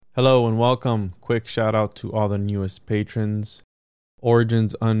Hello and welcome. Quick shout out to all the newest patrons.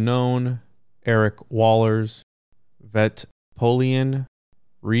 Origins Unknown, Eric Wallers, Vet Polian,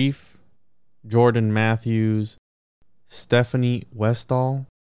 Reef, Jordan Matthews, Stephanie Westall,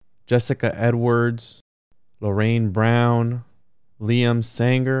 Jessica Edwards, Lorraine Brown, Liam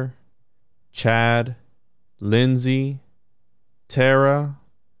Sanger, Chad, Lindsay, Tara,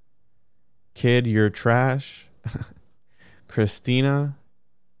 Kid You're Trash, Christina,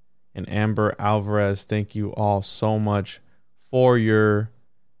 and Amber Alvarez. Thank you all so much for your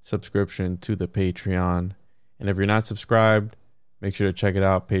subscription to the Patreon. And if you're not subscribed, make sure to check it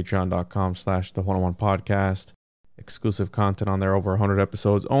out. Patreon.com/the101podcast. Exclusive content on there, over 100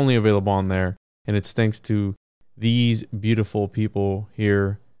 episodes only available on there. And it's thanks to these beautiful people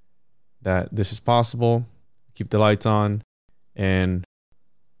here that this is possible. Keep the lights on and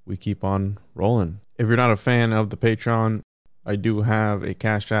we keep on rolling. If you're not a fan of the Patreon, I do have a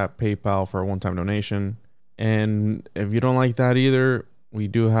Cash App, PayPal for a one-time donation. And if you don't like that either, we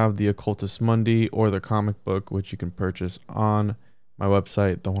do have the Occultist Monday or the comic book, which you can purchase on my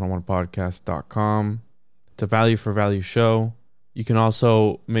website, the101podcast.com. It's a value for value show. You can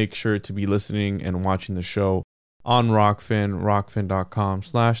also make sure to be listening and watching the show on Rockfin,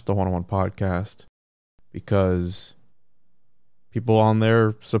 rockfin.com/the101podcast, because people on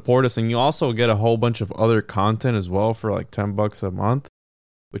there support us, and you also get a whole bunch of other content as well for like $10 a month,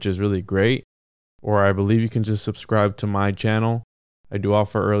 which is really great. Or I believe you can just subscribe to my channel. I do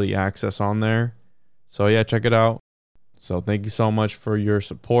offer early access on there. So yeah, check it out. So thank you so much for your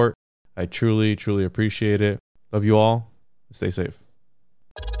support. I truly, truly appreciate it. Love you all. Stay safe.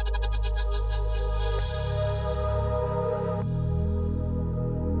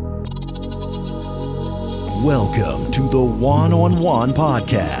 Welcome to the One-on-One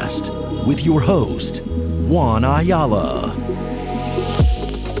podcast with your host, Juan Ayala.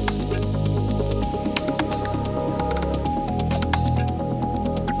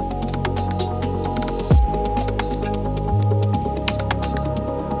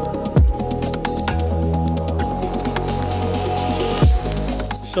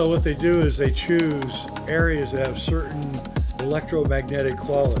 So what they do is they choose areas that have certain electromagnetic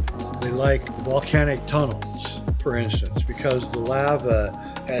quality. They like volcanic tunnels, for instance, because the lava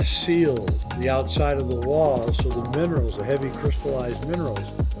has sealed the outside of the wall, so the minerals, the heavy crystallized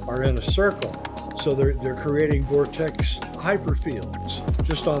minerals, are in a circle. So they're creating vortex hyperfields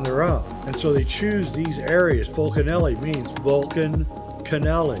just on their own. And so they choose these areas. Vulcanelli means Vulcan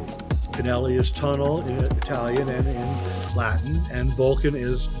Canelli. Canelli is tunnel in Italian and in Latin, and Vulcan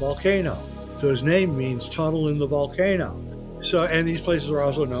is volcano. So his name means tunnel in the volcano. So, and these places are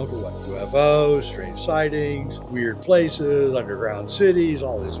also known for what? UFOs, strange sightings, weird places, underground cities,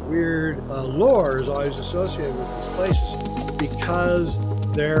 all this weird lore is always associated with these places because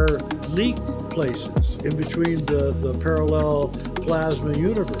they're leak places in between the parallel plasma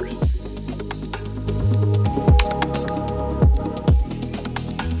universes.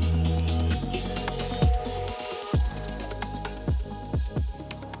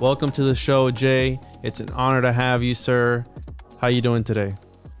 Welcome to the show, Jay. It's an honor to have you, sir. How you doing today?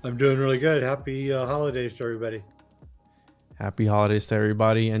 I'm doing really good. Happy holidays to everybody. Happy holidays to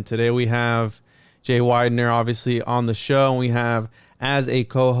everybody. And today we have Jay Weidner, obviously, on the show. And we have, as a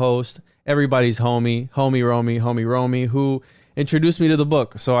co-host, everybody's homie Romy, who introduced me to the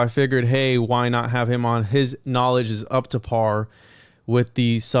book. So I figured, hey, why not have him on? His knowledge is up to par with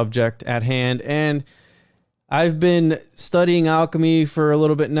the subject at hand. And I've been studying alchemy for a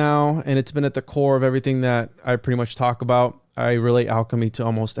little bit now, and it's been at the core of everything that I pretty much talk about. I relate alchemy to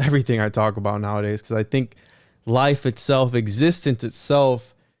almost everything I talk about nowadays because I think life itself, existence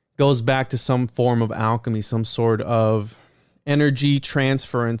itself, goes back to some form of alchemy, some sort of energy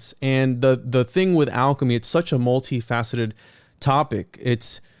transference. And the thing with alchemy, it's such a multifaceted topic.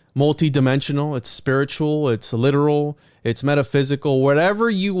 It's multidimensional, it's spiritual, it's literal, it's metaphysical, whatever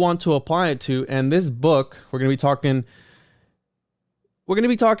you want to apply it to. And this book, we're going to be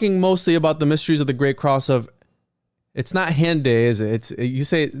talking mostly about the mysteries of the Great Cross of, it's not Hendaye, is it? You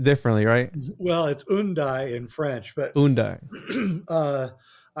say it differently, right? Well, it's Hendaye in French, but Hendaye.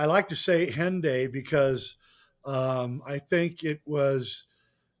 I like to say Hendaye because I think it was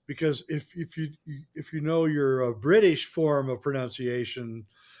because if you know your British form of pronunciation,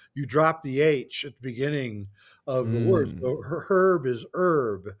 you drop the H at the beginning of the word. So herb is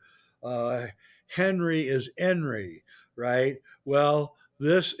herb. Henry is Henry, right? Well,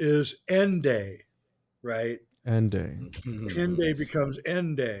 this is Hendaye, right? Hendaye. Hendaye becomes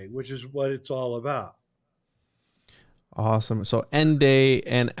Hendaye, which is what it's all about. Awesome. So Hendaye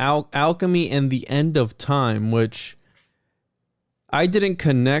and alchemy and the end of time, which I didn't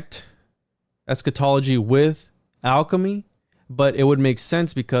connect eschatology with alchemy, but it would make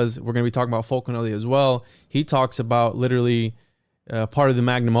sense because we're going to be talking about Fulcanelli as well. He talks about literally part of the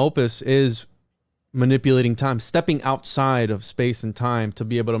magnum opus is manipulating time, stepping outside of space and time to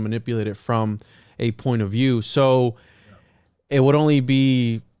be able to manipulate it from a point of view. So it would only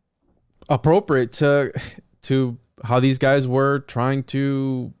be appropriate to how these guys were trying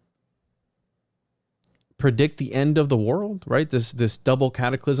to predict the end of the world, right? This double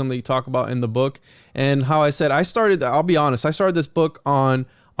cataclysm that you talk about in the book. And how I said, I'll be honest, I started this book on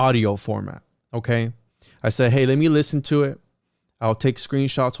audio format. Okay. I said, hey, let me listen to it. I'll take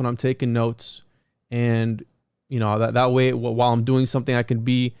screenshots when I'm taking notes. And that way, while I'm doing something,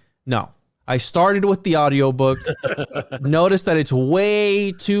 I started with the audiobook. Noticed that it's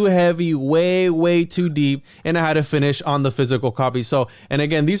way too heavy, way too deep, and I had to finish on the physical copy. So, and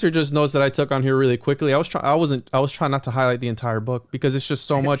again, these are just notes that I took on here really quickly. I was trying not to highlight the entire book because it's just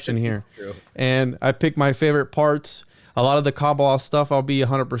so much in here. And I picked my favorite parts. A lot of the Kabbalah stuff, I'll be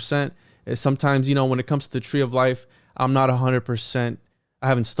 100%. Sometimes, when it comes to the Tree of Life, I'm not 100%. I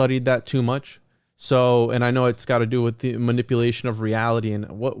haven't studied that too much. So, and I know it's got to do with the manipulation of reality and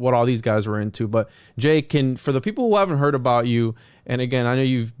what all these guys were into. But Jay, for the people who haven't heard about you, and again, I know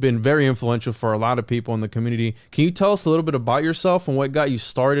you've been very influential for a lot of people in the community. Can you tell us a little bit about yourself and what got you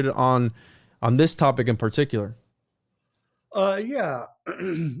started on this topic in particular? Yeah,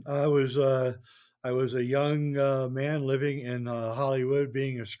 I was a young man living in Hollywood,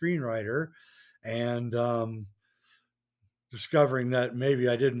 being a screenwriter, and discovering that maybe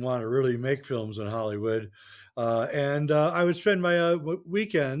I didn't want to really make films in Hollywood. And I would spend my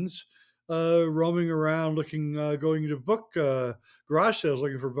weekends roaming around going to book garage sales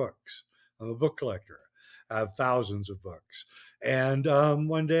looking for books. I'm a book collector. I have thousands of books. And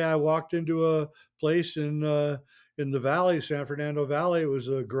one day I walked into a place in the valley, San Fernando Valley. It was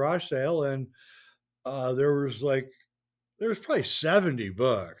a garage sale, and there was probably 70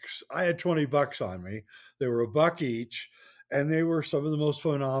 books. I had $20 on me. They were $1 each, and they were some of the most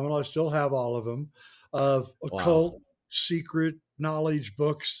phenomenal. I still have all of them, of occult, secret knowledge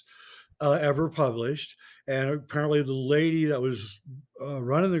books ever published. And apparently the lady that was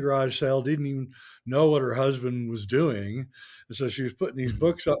running the garage sale didn't even know what her husband was doing. And so she was putting these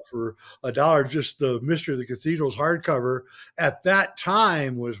books up for $1. Just the Mystery of the Cathedrals hardcover at that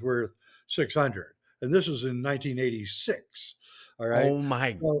time was worth $600. And this was in 1986. All right. Oh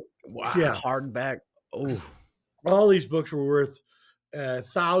my! So, wow! yeah. Hardback. Oh, all these books were worth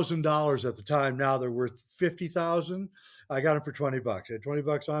 $1,000 at the time. Now they're worth $50,000. I got them for $20. I had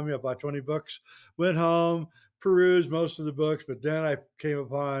 $20 on me. I bought 20 books. Went home, perused most of the books, but then I came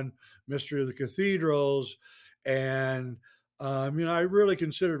upon Mystery of the Cathedrals, and I really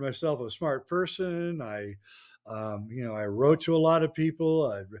considered myself a smart person. I wrote to a lot of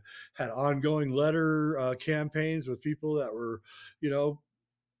people. I had ongoing letter campaigns with people that were,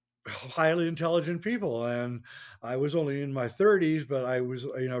 highly intelligent people. And I was only in my 30s, but I was,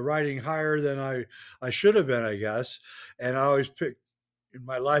 writing higher than I should have been, I guess. And in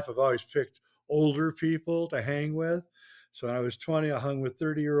my life, I've always picked older people to hang with. So when I was 20, I hung with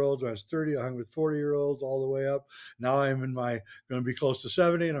 30-year-olds. When I was 30, I hung with 40-year-olds all the way up. Now I'm going to be close to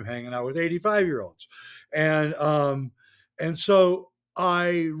 70, and I'm hanging out with 85-year-olds. And so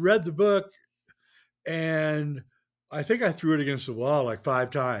I read the book, and I think I threw it against the wall like 5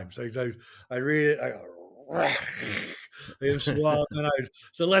 times. I read it, I go against the wall, and I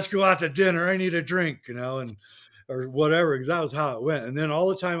said, "Let's go out to dinner. I need a drink," or whatever, because that was how it went. And then all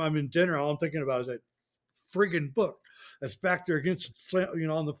the time I'm in dinner, all I'm thinking about is that friggin' book that's back there against,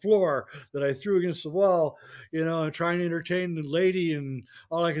 on the floor that I threw against the wall, and trying to entertain the lady. And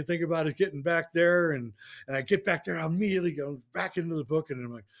all I can think about is getting back there. And I get back there, I immediately go back into the book. And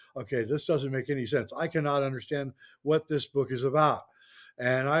I'm like, okay, this doesn't make any sense. I cannot understand what this book is about.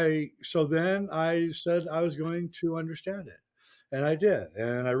 So then I said I was going to understand it. And I did.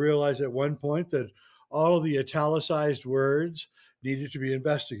 And I realized at one point that all of the italicized words needed to be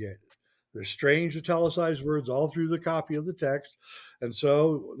investigated. There's strange italicized words all through the copy of the text. And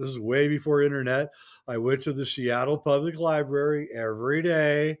so this is way before internet. I went to the Seattle Public Library every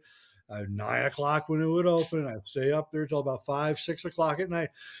day at 9 o'clock when it would open. I'd stay up there till about 5, 6 o'clock at night,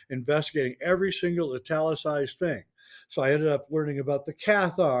 investigating every single italicized thing. So I ended up learning about the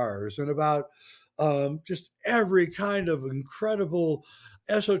Cathars and about just every kind of incredible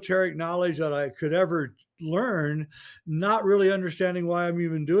esoteric knowledge that I could ever learn, not really understanding why I'm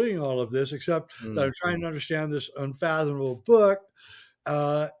even doing all of this, except that I'm trying to understand this unfathomable book.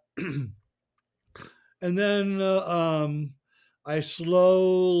 And then I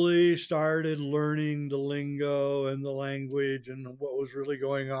slowly started learning the lingo and the language and what was really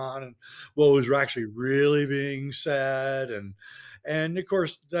going on and what was actually really being said. And of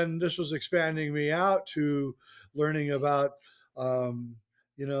course, then this was expanding me out to learning about, um,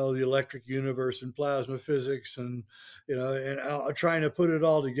 the electric universe and plasma physics and trying to put it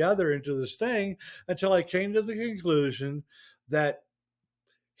all together into this thing until I came to the conclusion that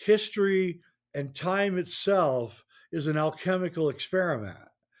history and time itself is an alchemical experiment,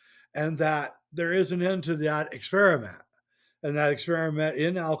 and that there is an end to that experiment. And that experiment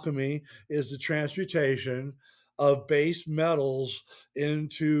in alchemy is the transmutation of base metals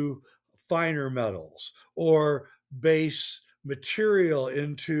into finer metals, or base material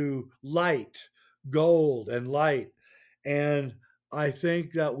into light, gold and light. And I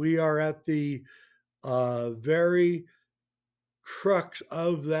think that we are at the very crux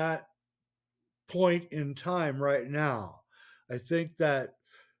of that point in time right now. I think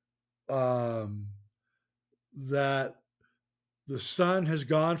um, that the sun has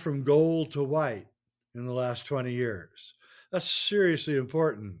gone from gold to white in the last 20 years. That's seriously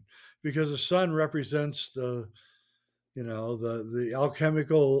important because the sun represents the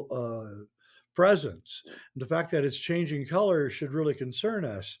alchemical presence. And the fact that it's changing color should really concern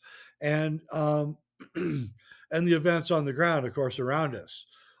us, and and the events on the ground, of course, around us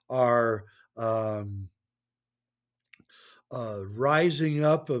are. Um, rising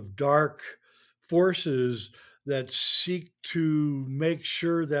up of dark forces that seek to make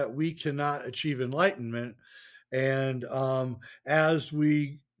sure that we cannot achieve enlightenment. And as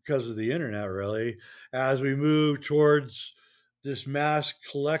we, because of the internet, really, as we move towards this mass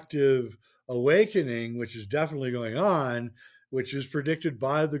collective awakening, which is definitely going on, which is predicted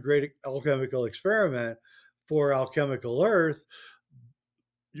by the great alchemical experiment for alchemical Earth,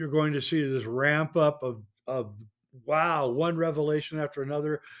 you're going to see this ramp up of wow, one revelation after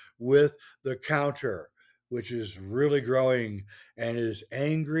another, with the counter, which is really growing and is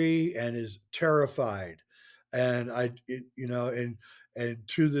angry and is terrified. And and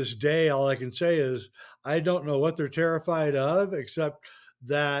to this day, all I can say is I don't know what they're terrified of, except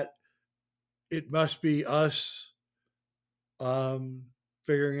that it must be us um,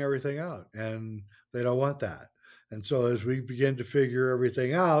 figuring everything out, and they don't want that. And so, as we begin to figure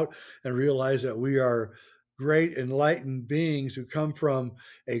everything out and realize that we are great enlightened beings who come from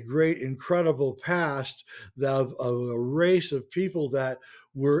a great, incredible past of a race of people that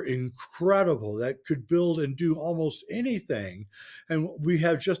were incredible, that could build and do almost anything. And we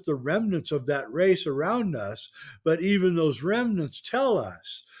have just the remnants of that race around us. But even those remnants tell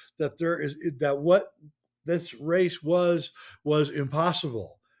us that what this race was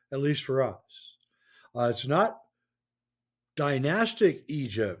impossible, at least for us. It's not dynastic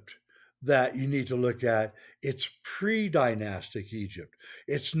Egypt that you need to look at, it's pre dynastic Egypt.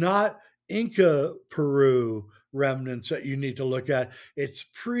 It's not Inca Peru remnants that you need to look at, it's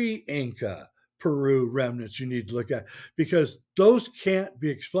pre Inca Peru remnants you need to look at, because those can't be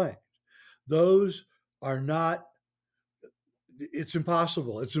explained. Those are not, it's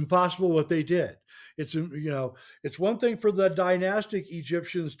impossible. It's impossible what they did. It's one thing for the dynastic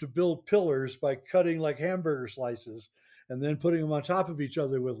Egyptians to build pillars by cutting like hamburger slices and then putting them on top of each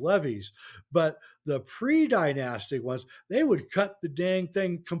other with levees. But the pre-dynastic ones, they would cut the dang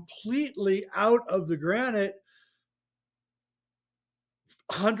thing completely out of the granite,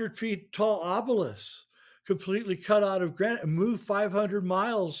 100 feet tall obelisks, completely cut out of granite, and moved 500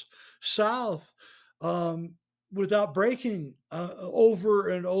 miles south, um, without breaking, over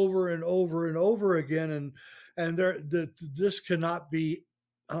and over and over and over again. This cannot be,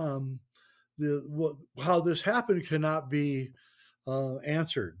 um, how this happened cannot be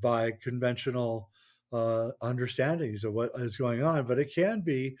answered by conventional understandings of what is going on, but it can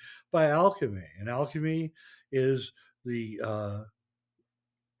be by alchemy. And alchemy is the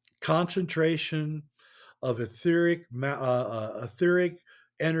concentration of etheric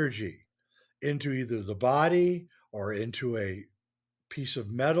energy into either the body or into a piece of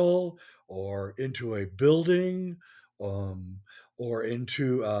metal or into a building, um, or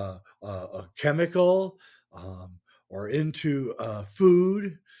into a chemical, or into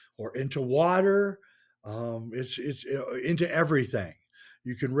food or into water. It's into everything.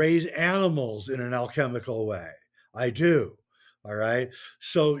 You can raise animals in an alchemical way. I do. All right.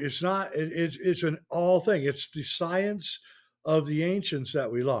 So it's not. It's an all thing. It's the science of the ancients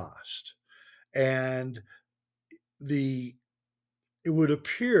that we lost, and the it would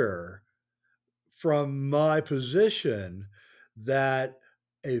appear from my position that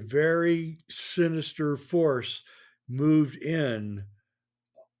a very sinister force moved in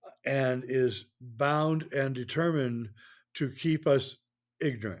and is bound and determined to keep us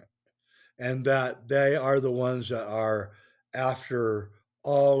ignorant, and that they are the ones that are after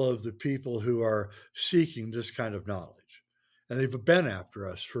all of the people who are seeking this kind of knowledge. And they've been after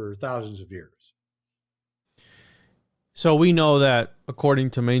us for thousands of years. So we know that according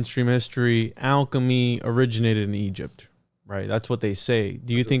to mainstream history, alchemy originated in Egypt, right? That's what they say.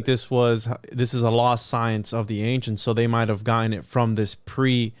 Do you think this is a lost science of the ancients? So they might have gotten it from this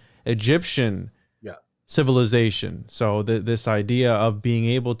pre-Egyptian civilization. So this idea of being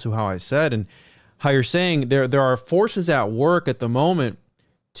able to, how I said, and how you're saying there are forces at work at the moment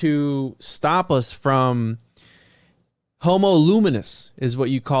to stop us from Homo luminous is what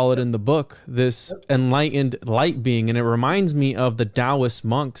you call it in the book, this enlightened light being. And it reminds me of the Taoist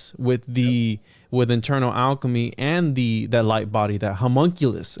monks with internal alchemy and that light body, that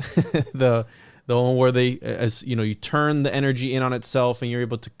homunculus, the one where they, as you know, you turn the energy in on itself and you're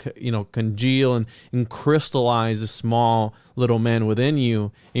able to, congeal and crystallize a small little man within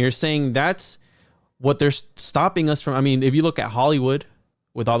you. And you're saying that's what they're stopping us from. I mean, if you look at Hollywood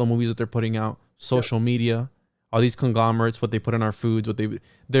with all the movies that they're putting out, social media, all these conglomerates, what they put in our foods,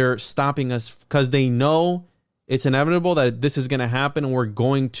 they're stopping us because they know it's inevitable that this is going to happen and we're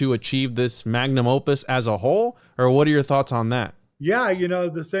going to achieve this magnum opus as a whole? Or what are your thoughts on that? Yeah,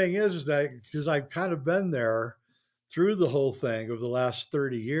 the thing is that because I've kind of been there through the whole thing over the last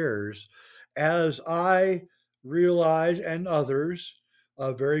 30 years, as I realize, and others,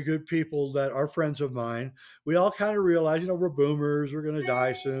 very good people that are friends of mine, we all kind of realize, we're boomers, we're going to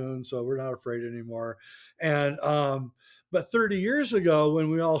die soon, so we're not afraid anymore. And but 30 years ago, when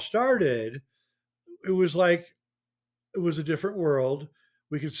we all started, it was like it was a different world.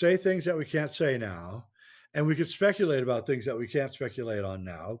 We could say things that we can't say now, and we could speculate about things that we can't speculate on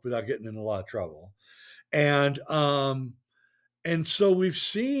now without getting in a lot of trouble. And so we've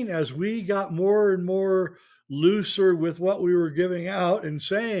seen, as we got more and more looser with what we were giving out and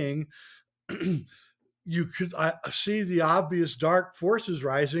saying, you could see the obvious dark forces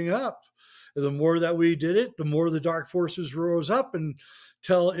rising up. The more that we did it, the more the dark forces rose up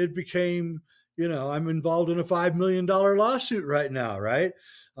until it became, I'm involved in a $5 million lawsuit right now, right?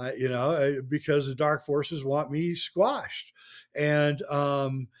 Because the dark forces want me squashed. And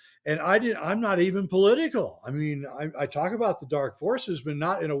I'm not even political. I mean, I talk about the dark forces, but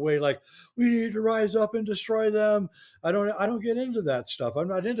not in a way like we need to rise up and destroy them. I don't get into that stuff. I'm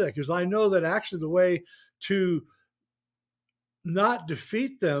not into that because I know that actually the way to not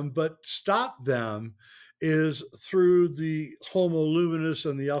defeat them, but stop them is through the Homo luminous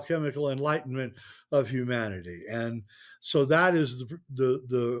and the alchemical enlightenment of humanity. And so that is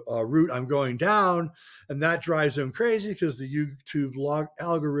the route I'm going down, and that drives them crazy because the YouTube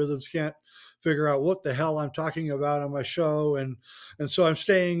algorithms can't figure out what the hell I'm talking about on my show, and so I'm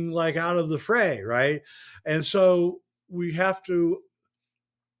staying like out of the fray, right? And so we're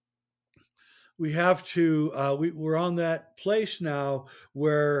on that place now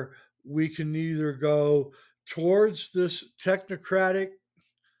where we can either go towards this technocratic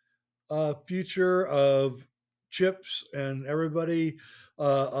future of chips and everybody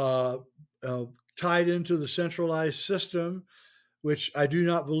tied into the centralized system, which I do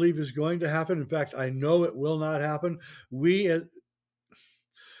not believe is going to happen. In fact, I know it will not happen. We as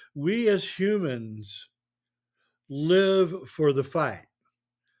humans live for the fight.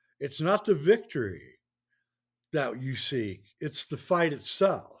 It's not the victory that you seek, it's the fight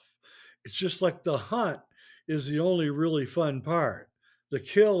itself. It's just like the hunt is the only really fun part. The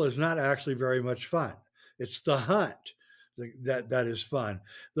kill is not actually very much fun. It's the hunt that is fun.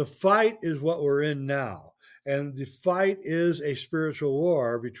 The fight is what we're in now. And the fight is a spiritual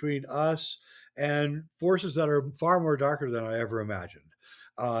war between us and forces that are far more darker than I ever imagined.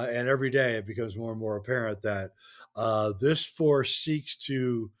 And every day it becomes more and more apparent that this force seeks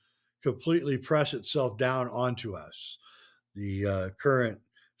to completely press itself down onto us. The current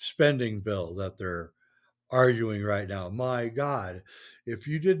spending bill that they're arguing right now, my God, if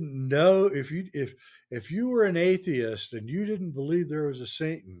you didn't know, if you were an atheist and you didn't believe there was a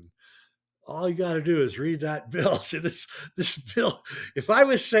Satan, all you got to do is read that bill. See, this bill, if I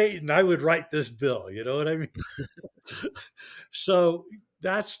was Satan, I would write this bill. You know what I mean? So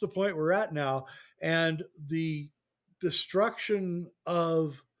that's the point we're at now. And the destruction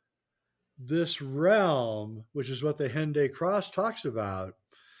of this realm, which is what the Hendaye Cross talks about,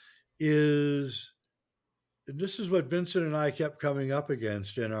 is, and this is what Vincent and I kept coming up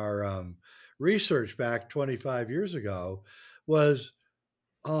against in our research back 25 years ago, was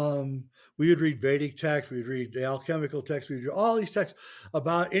we would read Vedic texts, we'd read the alchemical texts, we'd read all these texts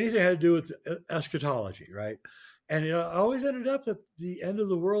about anything that had to do with eschatology, right? And it always ended up that the end of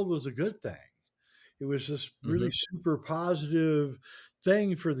the world was a good thing. It was this Mm-hmm. really super positive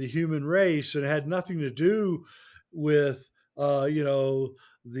thing for the human race, and it had nothing to do with the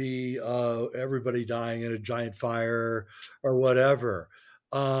everybody dying in a giant fire or whatever.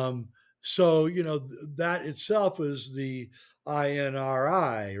 Um, so that itself is the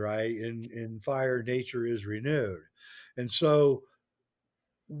INRI, right? In fire, nature is renewed, and so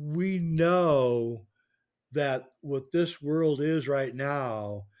we know that what this world is right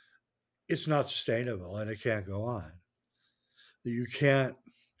now, it's not sustainable and it can't go on. You can't,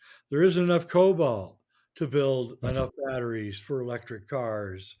 there isn't enough cobalt to build enough batteries for electric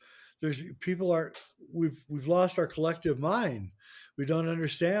cars. There's people are we've lost our collective mind. We don't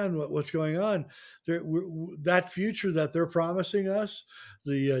understand what's going on. That future that they're promising us,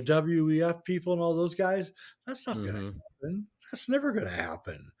 the WEF people and all those guys, that's not going to Mm-hmm. happen. That's never going to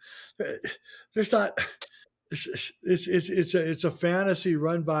happen. There's not. It's a fantasy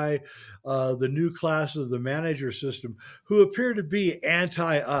run by the new class of the manager system, who appear to be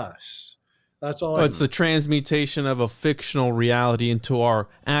anti us. That's all Oh, I it's can. the transmutation of a fictional reality into our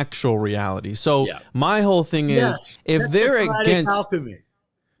actual reality. So Yeah. my whole thing is, Yes, if they're technocratic against, alchemy.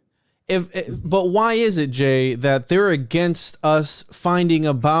 but why is it, Jay, that they're against us finding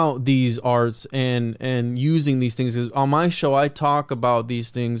about these arts and using these things? 'Cause on my show, I talk about these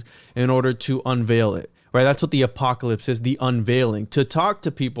things in order to unveil it. Right, that's what the apocalypse is, the unveiling, to talk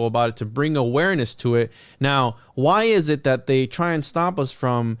to people about it, to bring awareness to it. Now, why is it that they try and stop us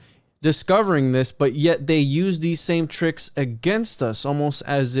from discovering this, but yet they use these same tricks against us, almost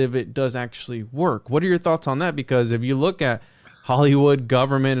as if it does actually work? What are your thoughts on that? Because if you look at Hollywood,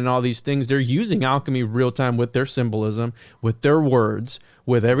 government, and all these things, they're using alchemy real time with their symbolism, with their words,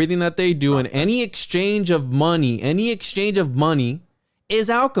 with everything that they do, and any exchange of money is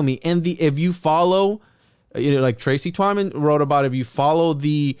alchemy. And if you follow, like Tracy Twyman wrote about, if you follow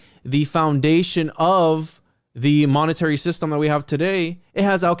the foundation of the monetary system that we have today, it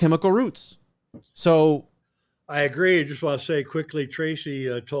has alchemical roots. So I agree. I just want to say quickly,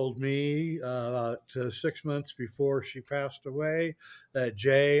 Tracy told me about 6 months before she passed away that,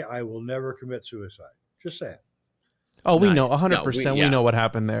 Jay, I will never commit suicide. Just say it. we know Nice. 100%. Yeah. We know what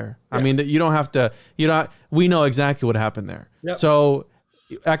happened there. I Yeah. mean, that you don't have to. We know exactly what happened there. Yep. So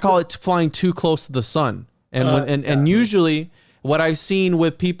I call it flying too close to the sun. And and usually, what I've seen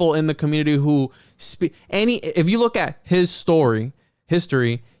with people in the community who speak if you look at his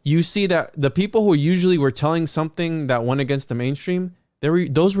history, you see that the people who usually were telling something that went against the mainstream,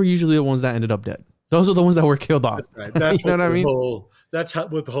 those were usually the ones that ended up dead. Those are the ones that were killed off. Right. That's You know what I mean? That's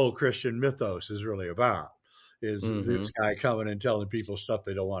what the whole Christian mythos is really about. Is Mhm. this guy coming and telling people stuff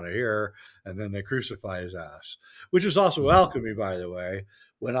they don't want to hear, and then they crucify his ass, which is also alchemy, by the way.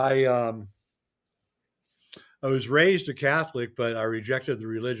 When I was raised a Catholic, but I rejected the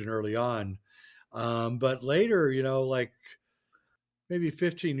religion early on. But later, like maybe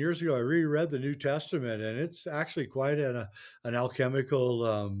 15 years ago, I reread the New Testament, and it's actually quite an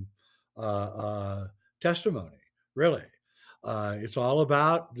alchemical testimony, really. It's all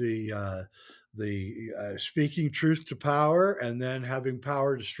about the speaking truth to power, and then having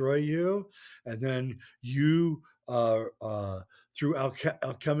power destroy you, and then you through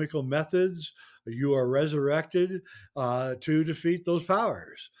alchemical methods, you are resurrected to defeat those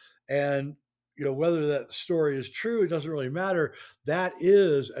powers. And whether that story is true, it doesn't really matter. That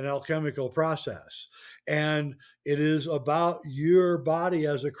is an alchemical process, and it is about your body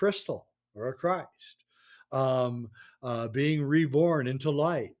as a crystal or a Christ, being reborn into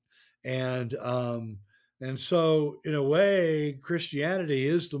light. And so, in a way, Christianity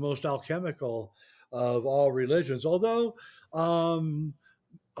is the most alchemical of all religions, although um,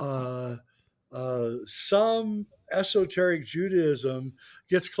 uh, some esoteric Judaism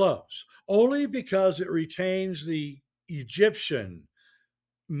gets close, only because it retains the Egyptian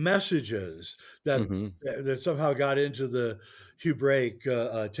messages that Mm-hmm. that somehow got into the Hebraic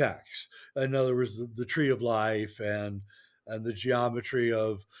text. In other words, the tree of life and the geometry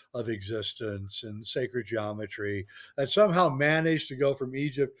of existence and sacred geometry that somehow managed to go from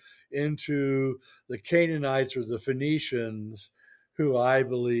Egypt into the Canaanites or the Phoenicians, who I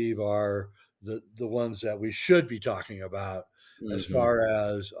believe are the ones that we should be talking about as Mm-hmm. far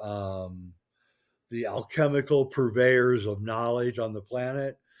as the alchemical purveyors of knowledge on the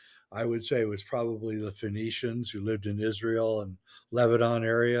planet. I would say it was probably the Phoenicians, who lived in Israel and Lebanon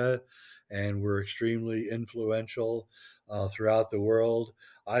area and were extremely influential throughout the world.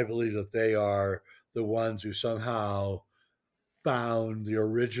 I believe that they are the ones who somehow found the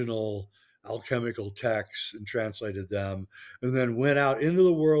original alchemical texts and translated them, and then went out into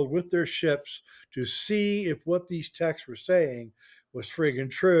the world with their ships to see if what these texts were saying was friggin'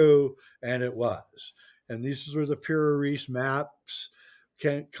 true, and it was. And these are where the Pura-Reese maps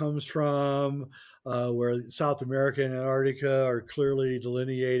comes from, where South America and Antarctica are clearly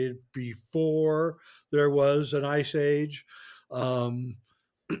delineated before there was an ice age. Um,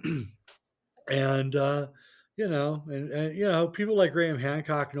 and people like Graham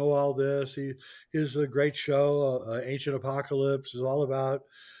Hancock know all this. His a great show, Ancient Apocalypse, is all about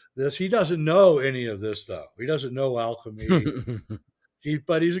this. He doesn't know any of this though. He doesn't know alchemy.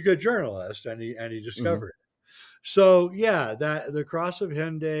 But he's a good journalist, and he Hmm. discovered it. So yeah, that the Cross of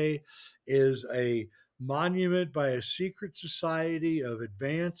Hendaye is a monument by a secret society of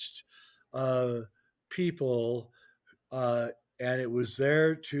advanced uh, people, uh, and it was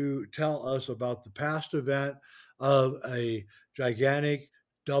there to tell us about the past event of a gigantic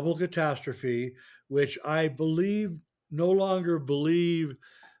double catastrophe, which I believe no longer believe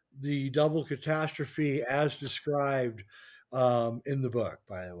the double catastrophe as described in the book,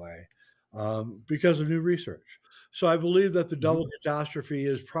 by the way, because of new research. So I believe that the double catastrophe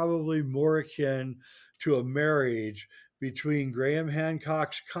is probably more akin to a marriage between Graham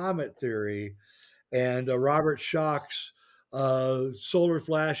Hancock's comet theory and Robert Schoch's solar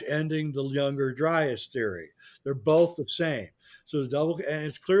flash ending the Younger Dryas theory. They're both the same. So the double, and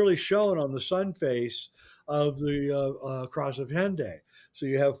it's clearly shown on the sun face of the Cross of Hendaye. So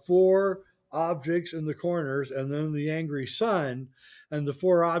you have four objects in the corners, and then the angry sun, and the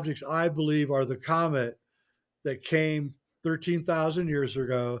four objects I believe are the comet that came 13,000 years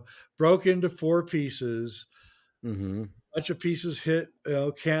ago, broke into four pieces. Hmm. Bunch of pieces hit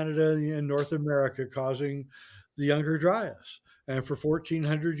Canada and North America, causing the Younger Dryas. And for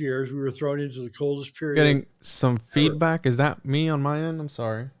 1,400 years, we were thrown into the coldest period Getting some ever. feedback. Is that me on my end? I'm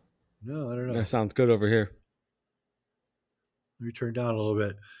sorry. No, I don't That know. sounds good over here. Let me turn down a little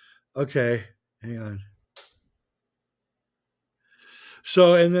bit. Okay, hang on.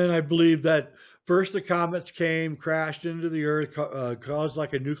 So, and then I believe that first the comets came, crashed into the Earth, caused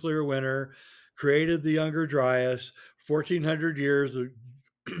like a nuclear winter, created the Younger Dryas. 1,400 years, the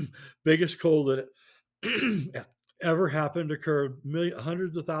biggest cold that ever happened occurred.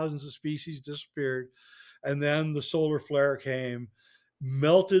 Hundreds of thousands of species disappeared, and then the solar flare came,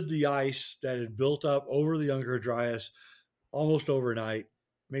 melted the ice that had built up over the Younger Dryas almost overnight,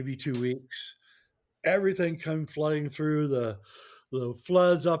 maybe 2 weeks. Everything come flooding through the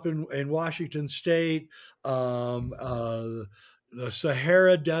floods up in Washington State. The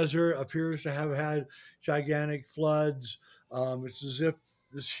Sahara Desert appears to have had gigantic floods. It's as if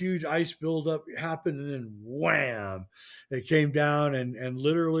this huge ice buildup happened, and then wham, it came down, and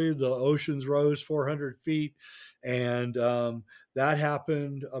literally the oceans rose 400 feet. And that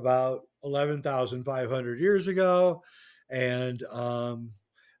happened about 11,500 years ago. And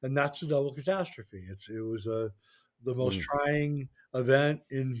that's the double catastrophe. It was the most Mm. trying event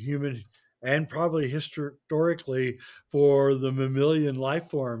in human and probably historically for the mammalian life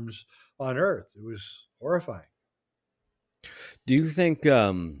forms on Earth. It was horrifying. Do you think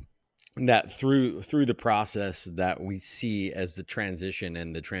that through the process that we see as the transition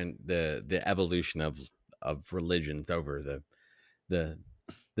and the evolution of religions over the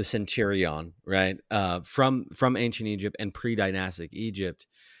the centurion, right? From ancient Egypt and pre-dynastic Egypt,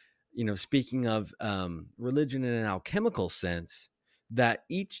 speaking of religion in an alchemical sense, that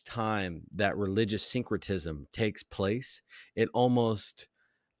each time that religious syncretism takes place, it almost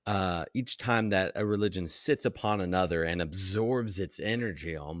each time that a religion sits upon another and absorbs its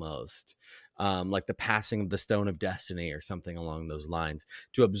energy almost, like the passing of the stone of destiny or something along those lines,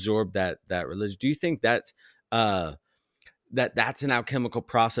 to absorb that religion. Do you think uh, that's an alchemical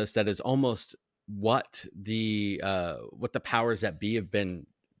process that is almost what the powers that be have been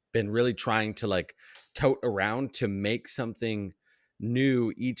really trying to like tote around to make something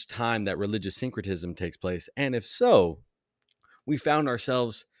new each time that religious syncretism takes place? And if so, we found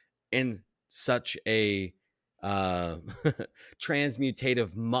ourselves in such a uh,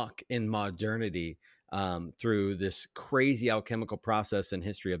 transmutative muck in modernity, through this crazy alchemical process and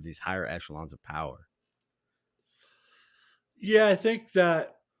history of these higher echelons of power. Yeah, I think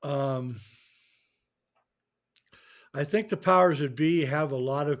the powers that be have a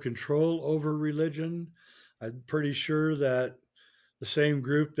lot of control over religion. I'm pretty sure that the same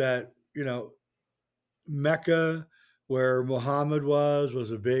group that Mecca, where Muhammad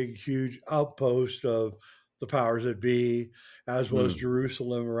was a big, huge outpost of the powers that be, as was Mm.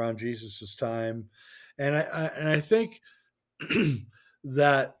 Jerusalem around Jesus's time. And I think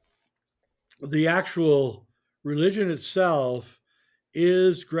that the actual religion itself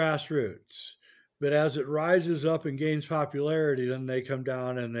is grassroots. But as it rises up and gains popularity, then they come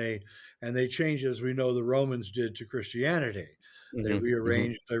down and they change, as we know the Romans did to Christianity. They Hmm. Hmm.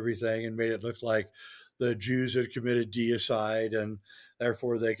 rearranged everything and made it look like the Jews had committed deicide, and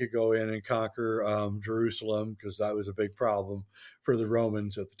therefore they could go in and conquer Jerusalem, because that was a big problem for the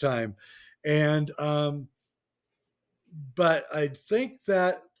Romans at the time. And but I think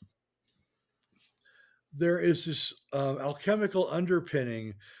that there is this alchemical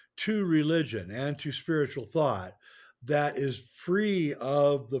underpinning to religion and to spiritual thought that is free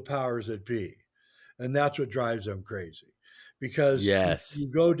of the powers that be. And that's what drives them crazy. Because if Yes.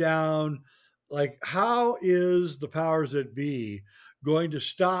 you go down, like, how is the powers that be going to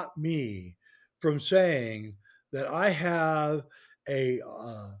stop me from saying that I have a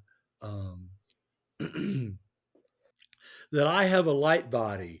um, that I have a light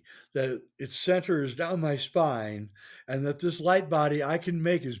body, that it centers down my spine, and that this light body I can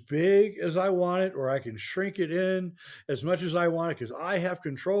make as big as I want it, or I can shrink it in as much as I want it, because I have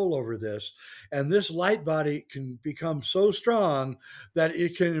control over this. And this light body can become so strong that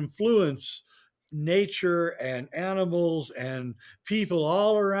it can influence nature and animals and people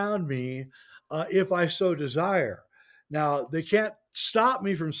all around me, if I so desire. Now, they can't stop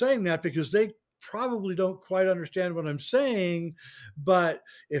me from saying that, because they probably don't quite understand what I'm saying. But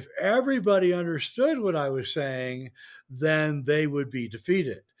if everybody understood what I was saying, then they would be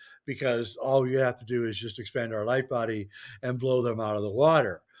defeated, because all you have to do is just expand our light body and blow them out of the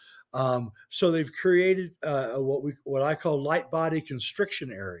water. So they've created what I call light body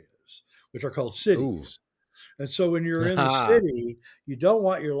constriction areas, which are called Ooh. cities. And so when you're in the city, you don't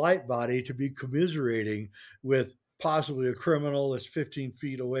want your light body to be commiserating with possibly a criminal that's 15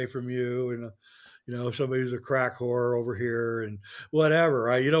 feet away from you, and somebody who's a crack whore over here and whatever,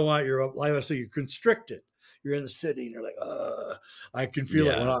 right? You don't want your life, so you constrict it. You're in the city and you're like, I can feel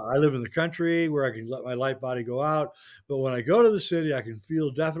it when Yeah. I live in the country, where I can let my light body go out. But when I go to the city, I can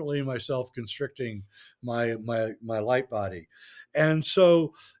feel definitely myself constricting my light body. And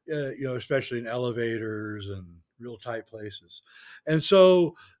so, especially in elevators and real tight places. And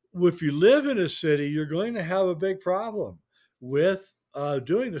so, if you live in a city, you're going to have a big problem with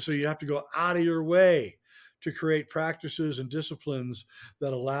doing this. So you have to go out of your way to create practices and disciplines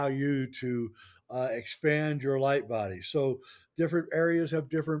that allow you to expand your light body. So different areas have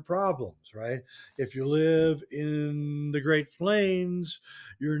different problems, right? If you live in the Great Plains,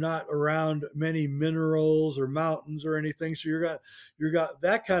 you're not around many minerals or mountains or anything, so you got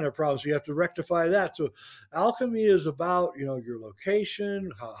that kind of problem. So you have to rectify that. So alchemy is about your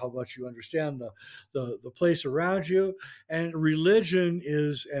location, how much you understand the place around you, and religion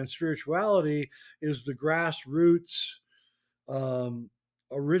and spirituality is the grassroots, um,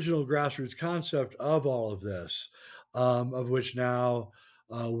 original grassroots concept of all of this, of which now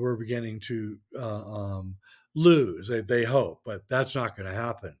we're beginning to lose. They hope, but that's not going to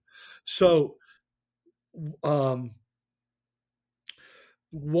happen. So, um,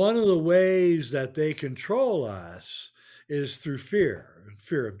 one of the ways that they control us is through fear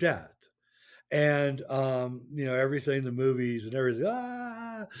of death. And everything, the movies and everything,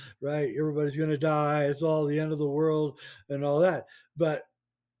 right, everybody's going to die, it's all the end of the world and all that. But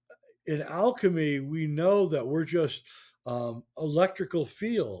in alchemy, we know that we're just electrical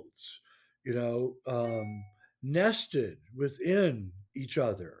fields, you know nested within each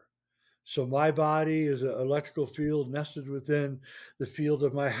other. So my body is an electrical field nested within the field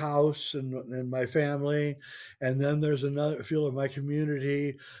of my house and my family. And then there's another field of my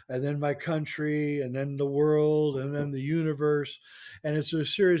community, and then my country, and then the world, and then the universe. And it's a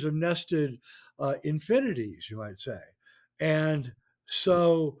series of nested infinities, you might say. And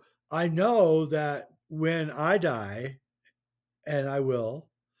so I know that when I die, and I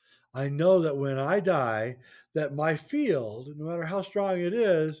know that when I die, that my field, no matter how strong it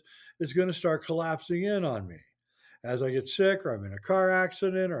is going to start collapsing in on me as I get sick, or I'm in a car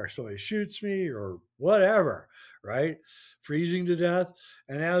accident, or somebody shoots me, or whatever, right? Freezing to death.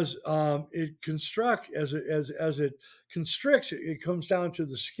 And as it construct, as it constricts, it comes down to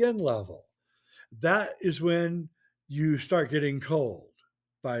the skin level. That is when you start getting cold,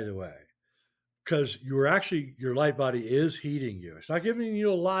 by the way, because your light body is heating you. It's not giving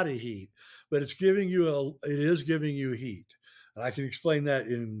you a lot of heat, but it is giving you heat. And I can explain that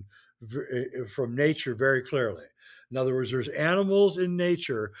from nature very clearly. In other words, there's animals in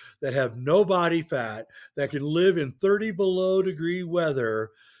nature that have no body fat, that can live in 30 below degree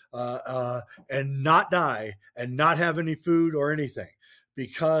weather, and not die and not have any food or anything,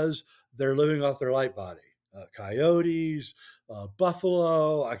 because they're living off their light body. coyotes,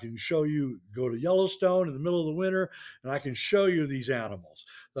 buffalo. I can show you, go to Yellowstone in the middle of the winter, and I can show you these animals.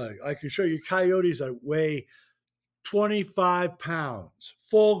 I can show you coyotes that weigh 25 pounds,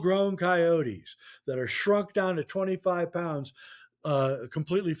 full grown coyotes that are shrunk down to 25 pounds,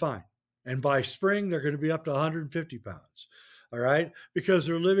 completely fine. And by spring, they're going to be up to 150 pounds. All right. Because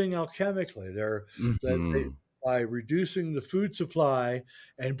they're living alchemically. Mhm. By reducing the food supply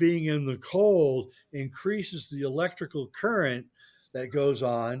and being in the cold increases the electrical current that goes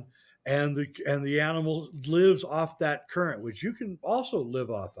on, and the animal lives off that current, which you can also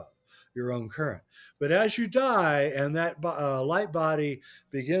live off of your own current. But as you die and that light body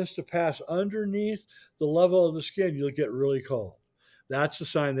begins to pass underneath the level of the skin, you'll get really cold. That's a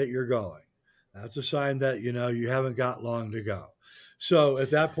sign that you're going. That's a sign that you haven't got long to go. So at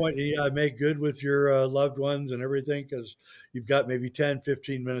that point, you got to make good with your loved ones and everything, because you've got maybe 10,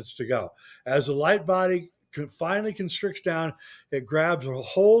 15 minutes to go. As the light body finally constricts down, it grabs a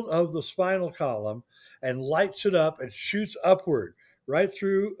hold of the spinal column and lights it up and shoots upward right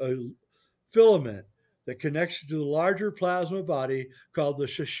through a filament that connects to the larger plasma body called the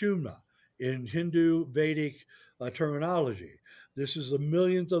Sushumna in Hindu Vedic terminology. This is a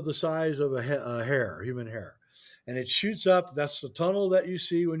millionth of the size of a hair, human hair. And it shoots up. That's the tunnel that you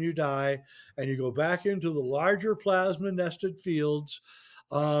see when you die. And you go back into the larger plasma nested fields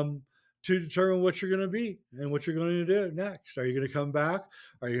to determine what you're going to be and what you're going to do next. Are you going to come back?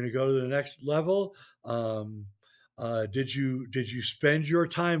 Are you going to go to the next level? Did you spend your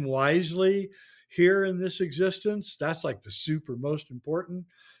time wisely here in this existence? That's like the super most important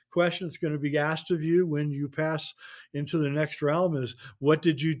question that's going to be asked of you when you pass into the next realm is, what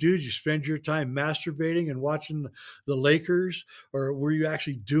did you do? Did you spend your time masturbating and watching the Lakers, or were you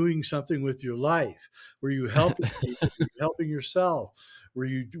actually doing something with your life? Were you helping people? Were you helping yourself? Were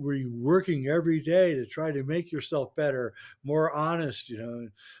you working every day to try to make yourself better, more honest,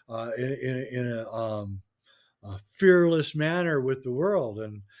 in a fearless manner with the world?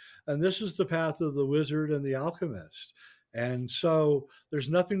 And this is the path of the wizard and the alchemist. And so there's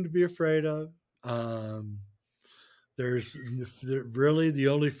nothing to be afraid of. There's really, the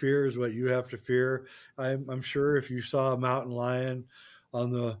only fear is what you have to fear. I'm sure if you saw a mountain lion on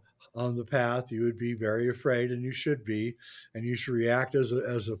the path, you would be very afraid, and you should be, and you should react as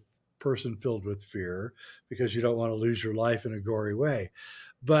a person filled with fear, because you don't want to lose your life in a gory way.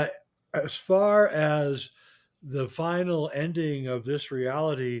 But as far as the final ending of this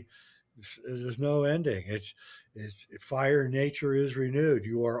reality, there's no ending. It's fire. Nature is renewed.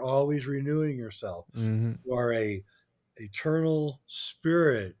 You are always renewing yourself. Mm-hmm. You are a eternal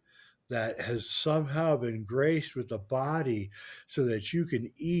spirit that has somehow been graced with a body so that you can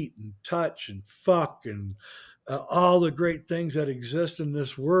eat and touch and fuck and all the great things that exist in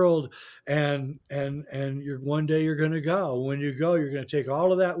this world. And one day you're going to go. When you go, you're going to take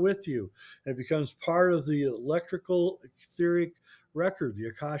all of that with you, and it becomes part of the electrical etheric record, the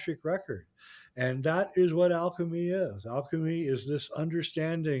Akashic record. And that is what alchemy is. Alchemy is this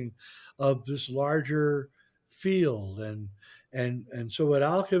understanding of this larger field. And so what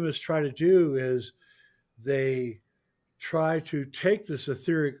alchemists try to do is they try to take this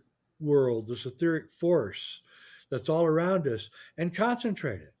etheric world, this etheric force that's all around us, and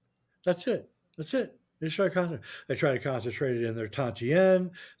concentrate it. That's it. That's it. They try to concentrate it in their tantien.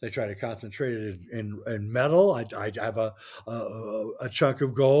 They try to concentrate it in metal. I have a chunk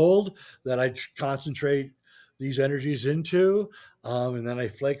of gold that I concentrate these energies into, and then I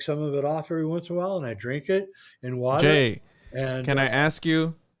flake some of it off every once in a while, and I drink it in water. Jay, And can I ask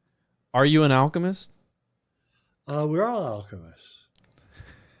you, are you an alchemist? we're all alchemists.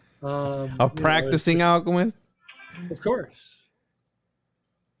 A practicing alchemist? Of course.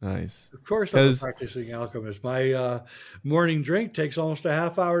 Nice. Of course, I'm a practicing alchemist. My morning drink takes almost a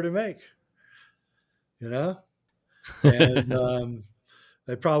half hour to make, and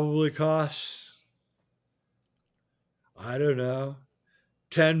it probably costs, I don't know,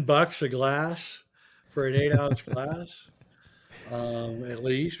 $10 a glass for an 8-ounce glass, at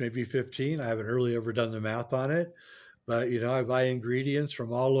least, maybe 15. I haven't really ever done the math on it, but I buy ingredients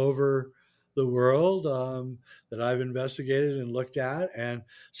from all over the world that I've investigated and looked at, and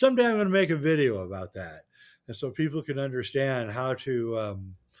someday I'm going to make a video about that, and so people can understand how to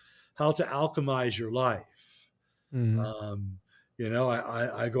alchemize your life. Mm-hmm.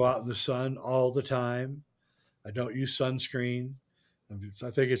 I go out in the sun all the time. I don't use sunscreen.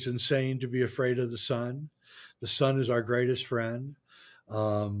 I think it's insane to be afraid of the sun. The sun is our greatest friend.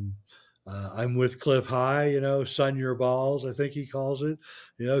 I'm with Cliff High, sun your balls, I think he calls it.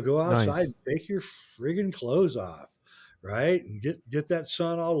 Go outside Nice. and take your friggin' clothes off, right? And get that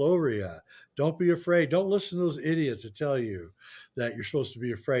sun all over you. Don't be afraid. Don't listen to those idiots that tell you that you're supposed to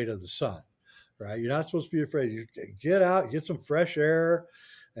be afraid of the sun, right? You're not supposed to be afraid. You get out, get some fresh air,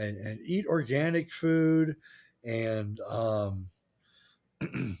 and eat organic food. And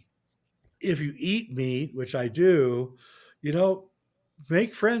if you eat meat, which I do, you know,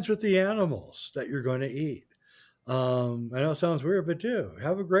 make friends with the animals that you're going to eat. I know it sounds weird, but do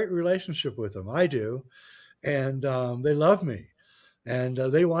have a great relationship with them. I do, and they love me, and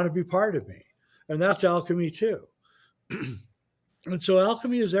they want to be part of me, and that's alchemy too. And so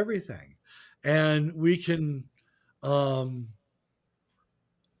alchemy is everything, and we can. Um,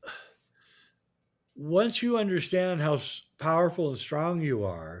 Once you understand how powerful and strong you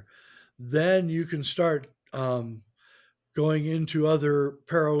are, then you can start going into other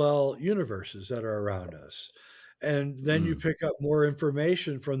parallel universes that are around us. And then you Mm. pick up more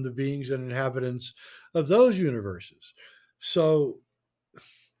information from the beings and inhabitants of those universes. So,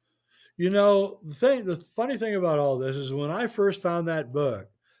 the funny thing about all this is when I first found that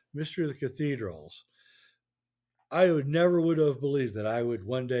book, Mystery of the Cathedrals, I would have believed that I would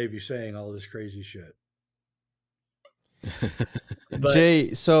one day be saying all this crazy shit. But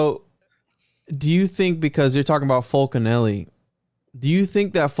Jay, so do you think, because you're talking about Fulcanelli, do you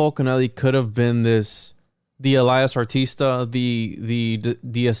think that Fulcanelli could have been the Elias Artista,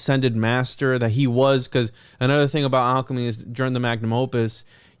 the ascended master that he was? Because another thing about alchemy is during the magnum opus,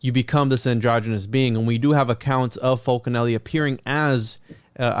 you become this androgynous being, and we do have accounts of Fulcanelli appearing as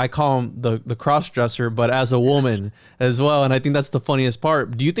I call him the cross dresser, but as a woman as well. And I think that's the funniest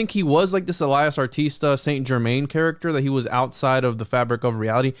part. Do you think he was like this Elias Artista, Saint Germain character, that he was outside of the fabric of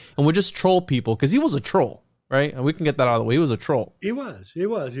reality and would just troll people? Because he was a troll, right? And we can get that out of the way. He was a troll. he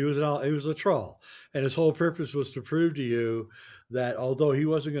was a troll, and his whole purpose was to prove to you that although he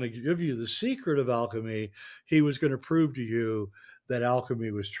wasn't going to give you the secret of alchemy, he was going to prove to you that alchemy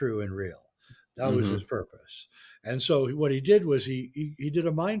was true and real. That was his purpose. And so what he did was he did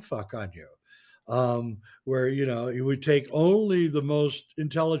a mind fuck on you, where he would take only the most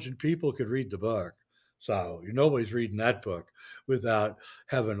intelligent people could read the book. So nobody's reading that book without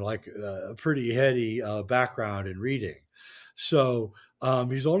having like a pretty heady background in reading. So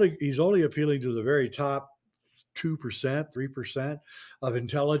he's only appealing to the very top 2%, 3% of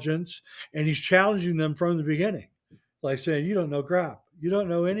intelligence, and he's challenging them from the beginning, like saying, "You don't know crap. You don't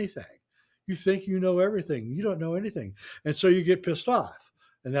know anything. You think you know everything. You don't know anything," and so you get pissed off.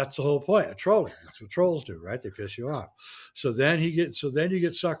 And that's the whole point of trolling. That's what trolls do, right? They piss you off. So then you get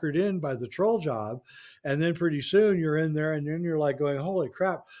suckered in by the troll job, and then pretty soon you're in there, and then you're like going, "Holy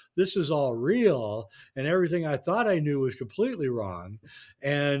crap, this is all real, and everything I thought I knew was completely wrong."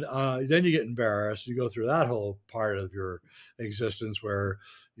 And then you get embarrassed. You go through that whole part of your existence where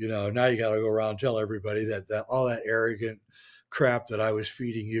now you got to go around and tell everybody that all that arrogant crap that I was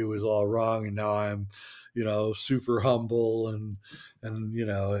feeding you was all wrong, and now I'm super humble, and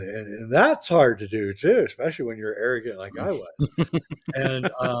that's hard to do too, especially when you're arrogant like I was. And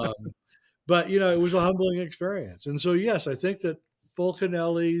but it was a humbling experience. And so yes, I think that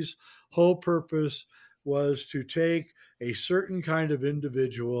Fulcanelli's whole purpose was to take a certain kind of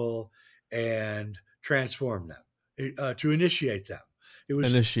individual and transform them, to initiate them. It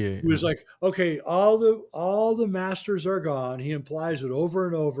was like, okay, all the masters are gone. He implies it over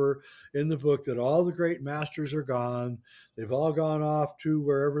and over in the book that all the great masters are gone. They've all gone off to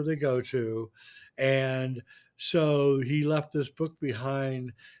wherever they go to. And so he left this book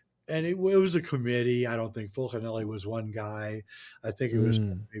behind, and it was a committee. I don't think Fulcanelli was one guy. I think it was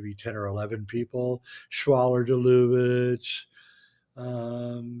maybe 10 or 11 people. Schwaller de Lubitsch,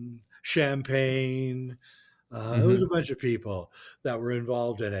 Champagne. It was a bunch of people that were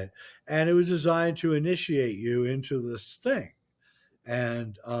involved in it, and it was designed to initiate you into this thing.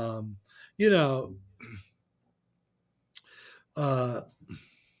 And all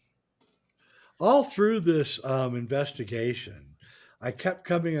through this investigation, I kept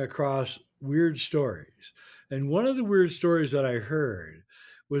coming across weird stories. And one of the weird stories that I heard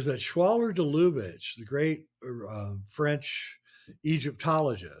was that Schwaller de Lubitsch, the great French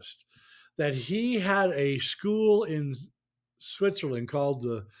Egyptologist, that he had a school in Switzerland called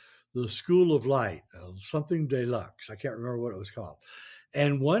the School of Light, something deluxe. I can't remember what it was called.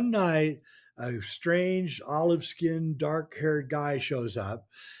 And one night, a strange olive-skinned, dark-haired guy shows up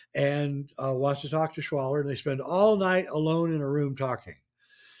and wants to talk to Schwaller, and they spend all night alone in a room talking.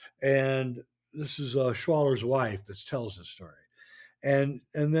 And this is Schwaller's wife that tells the story. And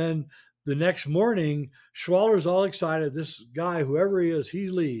then the next morning, Schwaller's all excited. This guy, whoever he is, he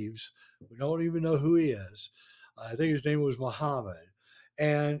leaves. We don't even know who he is. I think his name was Muhammad.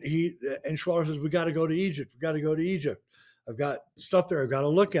 And Schwaller says, we got to go to Egypt. We got to go to Egypt. I've got stuff there I've got to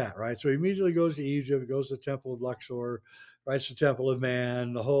look at, right? So he immediately goes to Egypt, goes to the Temple of Luxor, writes the Temple of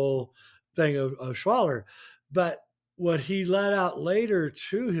Man, the whole thing of Schwaller. But what he let out later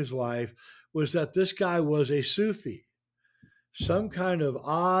to his wife was that this guy was a Sufi, some kind of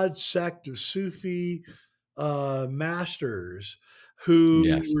odd sect of Sufi masters who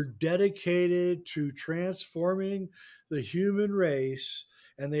Yes. were dedicated to transforming the human race,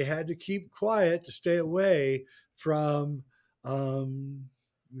 and they had to keep quiet to stay away from, I don't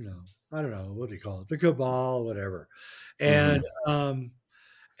know what do you call it, the cabal, whatever. And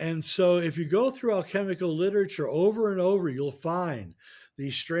and so if you go through alchemical literature over and over, you'll find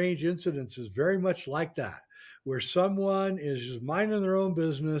these strange incidences very much like that, where someone is just minding their own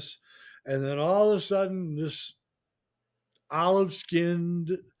business, and then all of a sudden this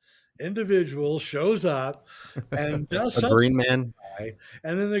olive-skinned individual shows up and does A something, green man.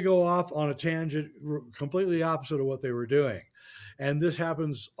 and then they go off on a tangent completely opposite of what they were doing. And this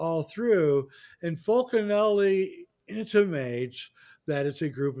happens all through, and Fulcanelli intimates that it's a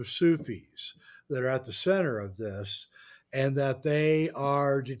group of Sufis that are at the center of this, and that they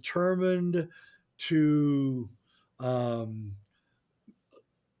are determined to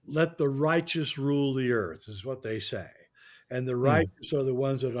let the righteous rule the earth, is what they say. And the righteous are the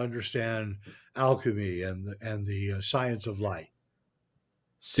ones that understand alchemy and the science of light.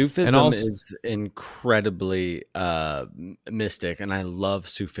 Sufism is incredibly mystic, and I love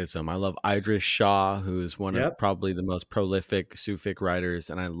Sufism. I love Idris Shah, who is one of probably the most prolific Sufic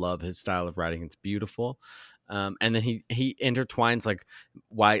writers, and I love his style of writing. It's beautiful. And then he intertwines like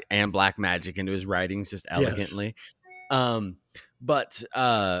white and black magic into his writings just elegantly. But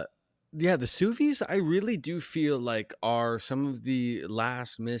the Sufis, I really do feel like are some of the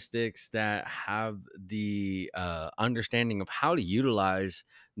last mystics that have the understanding of how to utilize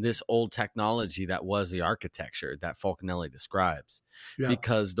this old technology that was the architecture that Fulcanelli describes.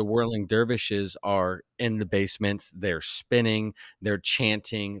 Because the whirling dervishes are in the basement, they're spinning, they're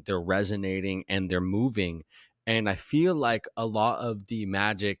chanting, they're resonating, and they're moving. And I feel like a lot of the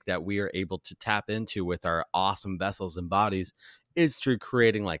magic that we are able to tap into with our awesome vessels and bodies is through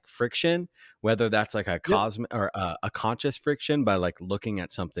creating like friction, whether that's like a cosmic or a conscious friction by like looking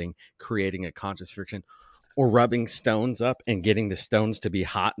at something, creating a conscious friction, or rubbing stones up and getting the stones to be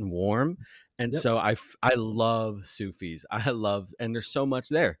hot and warm. And so I love Sufis. And there's so much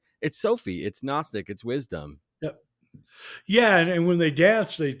there. It's Sophie, it's Gnostic, it's wisdom. Yeah, and when they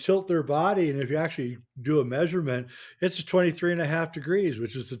dance, they tilt their body, and if you actually do a measurement, it's 23.5 degrees,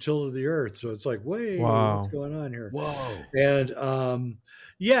 which is the tilt of the earth. So it's like, what's going on here? Whoa. And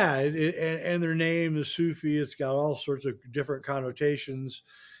and their name is Sufi. It's got all sorts of different connotations.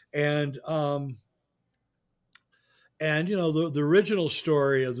 And the original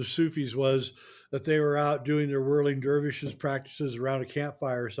story of the Sufis was that they were out doing their whirling dervishes practices around a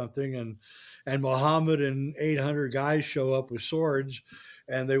campfire or something, and Muhammad and 800 guys show up with swords,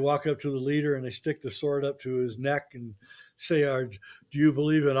 and they walk up to the leader and they stick the sword up to his neck and say, do you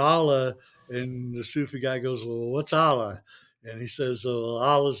believe in Allah? And the Sufi guy goes, well, what's Allah? And he says, well,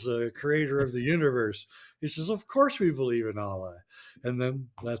 Allah's the creator of the universe. He says, of course we believe in Allah. And then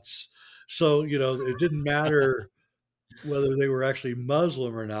it didn't matter whether they were actually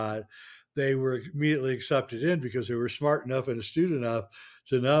Muslim or not. They were immediately accepted in because they were smart enough and astute enough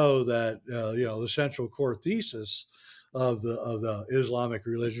to know that the central core thesis of the Islamic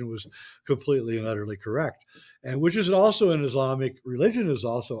religion was completely and utterly correct, and which is also an Islamic religion is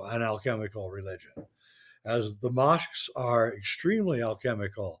also an alchemical religion, as the mosques are extremely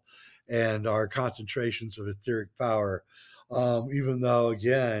alchemical and are concentrations of etheric power, even though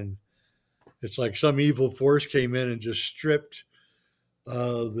again it's like some evil force came in and just stripped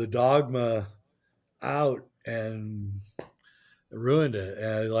the dogma out and ruined it,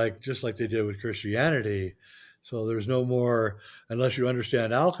 and just like they did with Christianity. So there's no more, unless you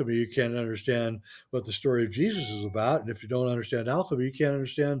understand alchemy, you can't understand what the story of Jesus is about. And if you don't understand alchemy, you can't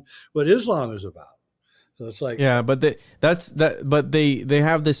understand what Islam is about. So it's like, but they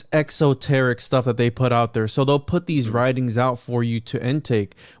have this exoteric stuff that they put out there. So they'll put these writings out for you to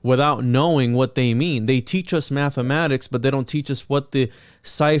intake without knowing what they mean. They teach us mathematics, but they don't teach us what the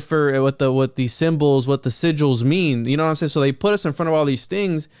cipher, what the symbols, what the sigils mean. You know what I'm saying? So they put us in front of all these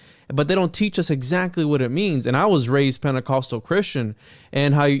things, but they don't teach us exactly what it means. And I was raised Pentecostal Christian,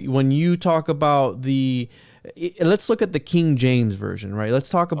 and when you talk about let's look at the King James version, right? Let's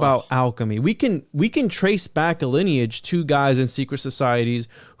talk about alchemy. We can trace back a lineage to guys in secret societies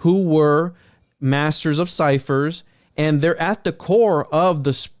who were masters of ciphers, and they're at the core of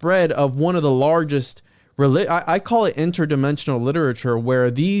the spread of one of the largest I call it interdimensional literature,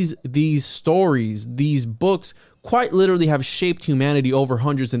 where these stories, these books, quite literally have shaped humanity over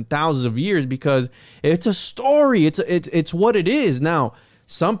hundreds and thousands of years, because it's a story. It's what it is. Now,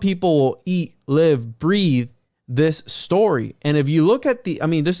 some people will eat, live, breathe this story. And if you look at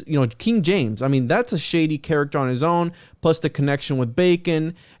King James, that's a shady character on his own, plus the connection with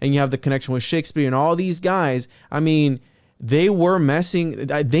Bacon, and you have the connection with Shakespeare and all these guys. They were messing,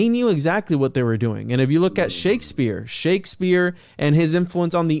 they knew exactly what they were doing. And if you look at Shakespeare and his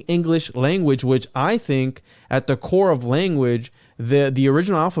influence on the English language, which I think at the core of language, the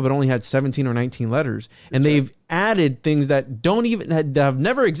original alphabet only had 17 or 19 letters. And they've added things that have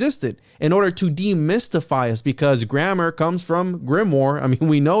never existed in order to demystify us, because grammar comes from grimoire.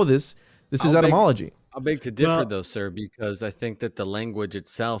 We know this. This is etymology. I'll beg to differ, though, sir, because I think that the language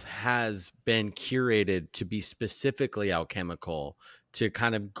itself has been curated to be specifically alchemical, to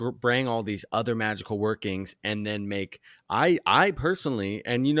kind of bring all these other magical workings, and then make, I personally,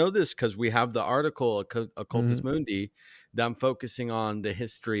 and you know this because we have the article Occultus Mundi, that I'm focusing on the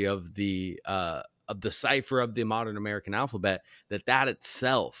history of the cipher of the modern American alphabet, that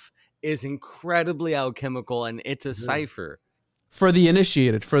itself is incredibly alchemical, and it's a cipher. For the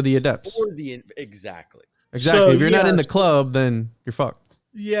initiated, for the adepts. Exactly. So, if you're not in the club, then you're fucked.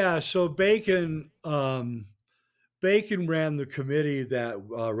 Yeah. So Bacon ran the committee that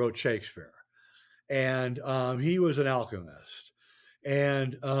wrote Shakespeare, and he was an alchemist.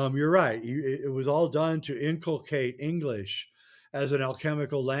 And you're right. It was all done to inculcate English as an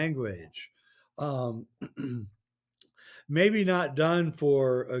alchemical language. Maybe not done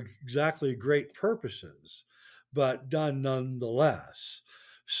for exactly great purposes, but done nonetheless.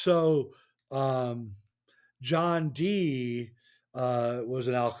 So John Dee was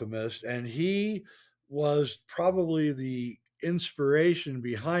an alchemist, and he was probably the inspiration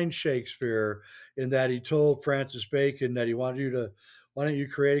behind Shakespeare, in that he told Francis Bacon that he wanted why don't you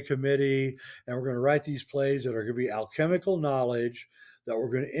create a committee, and we're going to write these plays that are going to be alchemical knowledge that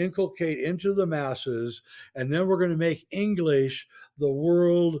we're going to inculcate into the masses, and then we're going to make English the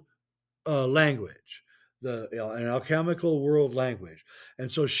world language, an alchemical world language. And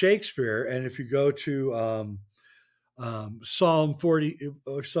so Shakespeare, and if you go to Psalm 40,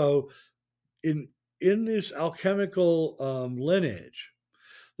 so in this alchemical lineage,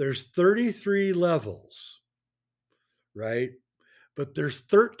 there's 33 levels, right? But there's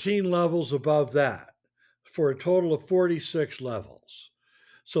 13 levels above that, for a total of 46 levels.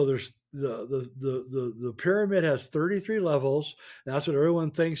 So there's the pyramid has 33 levels. That's what everyone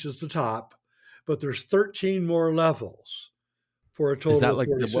thinks is the top, but there's 13 more levels, for a total is that of like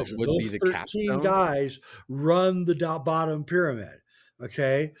 46. what would Those be the 13 capstone? guys run the bottom pyramid.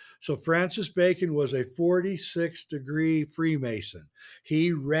 Okay, so Francis Bacon was a 46-degree Freemason.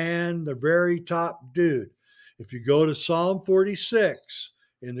 He ran the very top dude. If you go to Psalm 46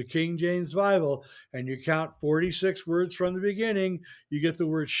 in the King James Bible and you count 46 words from the beginning, you get the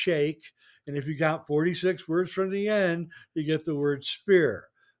word shake. And if you count 46 words from the end, you get the word spear.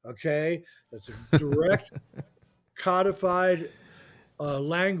 Okay, that's a direct codified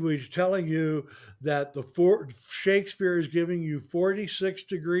language telling you that Shakespeare is giving you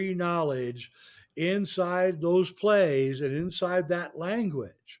 46-degree knowledge inside those plays and inside that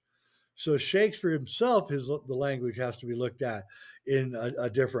language. So Shakespeare himself, the language has to be looked at in a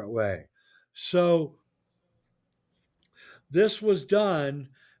different way. So this was done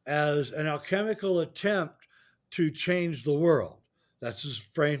as an alchemical attempt to change the world. That's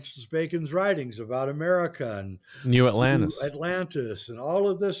Francis Bacon's writings about America and New Atlantis and all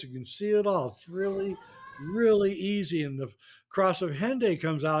of this. You can see it all. It's really, really easy. And the Cross of Hendaye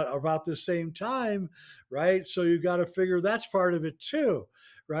comes out about the same time, right? So you got to figure that's part of it too,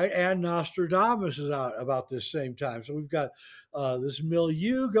 right? And Nostradamus is out about this same time. So we've got this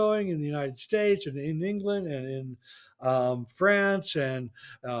milieu going in the United States and in England and in France and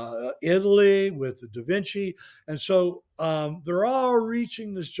Italy with Da Vinci. And so they're all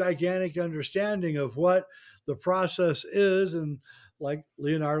reaching this gigantic understanding of what the process is. And like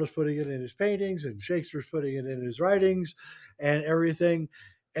Leonardo's putting it in his paintings and Shakespeare's putting it in his writings and everything.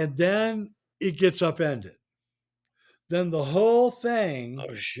 And then it gets upended. Then the whole thing,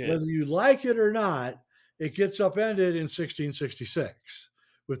 whether you like it or not, it gets upended in 1666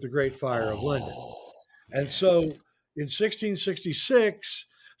 with the Great Fire of London. And so in 1666,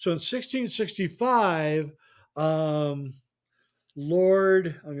 so in 1665,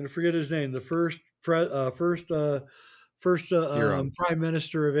 Lord, I'm going to forget his name, the first Prime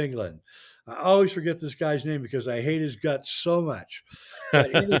Minister of England. I always forget this guy's name because I hate his guts so much.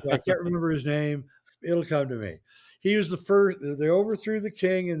 But anyway, I can't remember his name. It'll come to me. He was the first. They overthrew the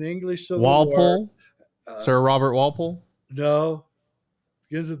king in the English Civil War. Sir Robert Walpole? No,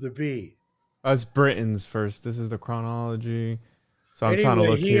 begins with the B. That's Britain's first. This is the chronology. So I'm trying to Anyway,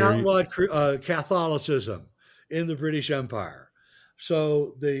 look he here. outlawed Catholicism in the British Empire.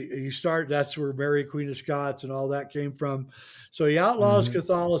 So that's where Mary Queen of Scots and all that came from. So he outlaws Mhm.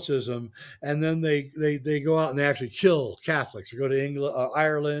 Catholicism, and then they go out and they actually kill Catholics. They go to England,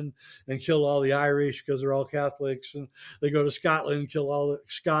 Ireland, and kill all the Irish because they're all Catholics, and they go to Scotland and kill all the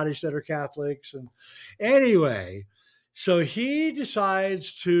Scottish that are Catholics. And anyway, so he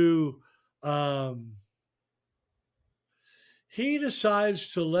decides to. Um, he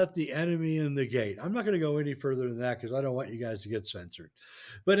decides to let the enemy in the gate. I'm not going to go any further than that because I don't want you guys to get censored.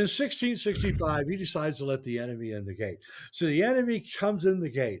 But in 1665, he decides to let the enemy in the gate. So the enemy comes in the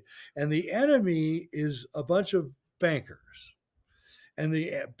gate, and the enemy is a bunch of bankers. And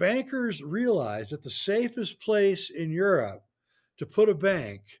the bankers realize that the safest place in Europe to put a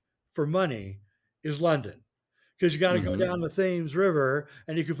bank for money is London, because you got to go Mhm. down the Thames River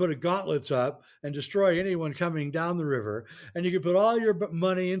and you can put a gauntlets up and destroy anyone coming down the river. And you can put all your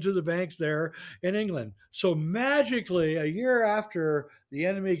money into the banks there in England. So magically, a year after the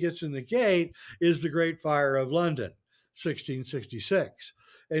enemy gets in the gate is the Great Fire of London, 1666,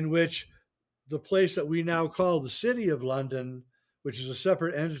 in which the place that we now call the City of London, which is a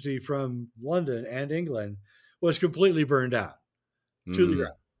separate entity from London and England, was completely burned out to the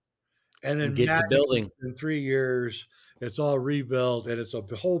ground. Mm. And then Get to magically, building. in 3 years, it's all rebuilt and it's a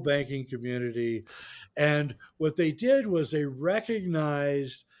whole banking community. And what they did was they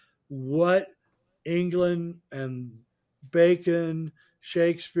recognized what England and Bacon,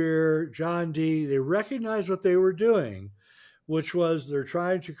 Shakespeare, John Dee, they recognized what they were doing, which was they're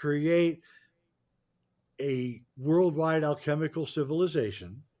trying to create a worldwide alchemical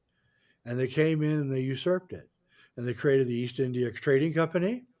civilization. And they came in and they usurped it. And they created the East India Trading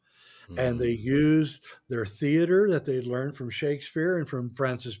Company, and they Mhm. used their theater that they'd learned from Shakespeare and from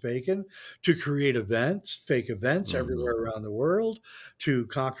Francis Bacon to create events, fake events Mhm. everywhere around the world, to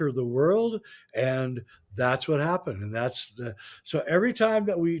conquer the world. And that's what happened. And so every time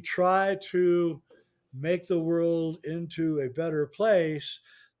that we try to make the world into a better place,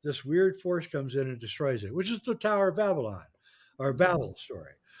 this weird force comes in and destroys it, which is the Tower of Babylon or Babel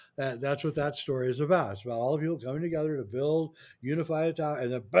story. That's what that story is about. It's about all of you coming together to build, unify a tower,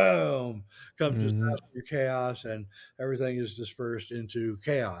 and then boom comes Mhm. disaster, chaos, and everything is dispersed into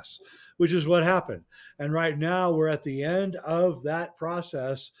chaos, which is what happened. And right now we're at the end of that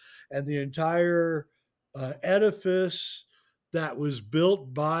process, and the entire edifice that was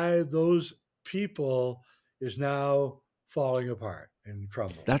built by those people is now falling apart and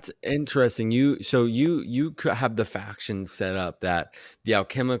crumbling. That's interesting. You could have the faction set up that the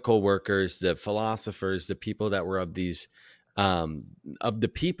alchemical workers, the philosophers, the people that were of these um of the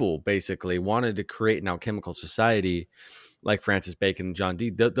people basically wanted to create an alchemical society like Francis Bacon and John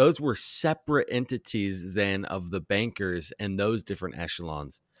Dee. Those were separate entities then of the bankers and those different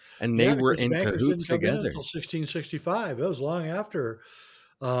echelons. And they Yeah, were because the in bankers didn't cahoots come in until together. 1665. It was long after,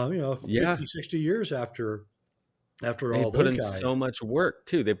 Yeah. 50, 60 years after They all put those in guys. so much work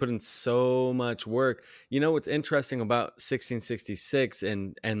too. They put in so much work. You know what's interesting about 1666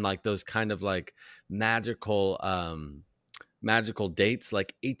 and like those kind of like magical magical dates,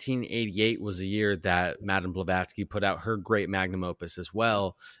 like 1888 was the year that Madame Blavatsky put out her great magnum opus as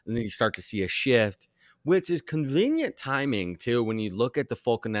well. And then you start to see a shift, which is convenient timing too when you look at the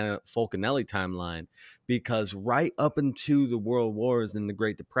Fulcanelli timeline, because right up into the World Wars and the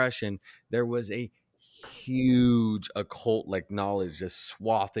Great Depression, there was a huge occult like knowledge just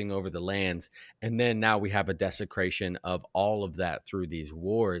swathing over the lands. And then now we have a desecration of all of that through these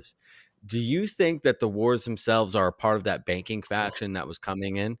wars. Do you think that the wars themselves are a part of that banking Oh, faction that was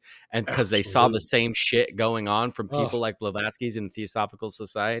coming in, and because they saw the absolutely. same shit going on from people Oh, like Blavatsky's in the Theosophical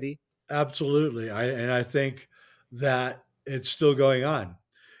Society? absolutely. I think that it's still going on.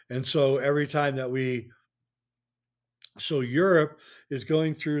 And so every time that Europe is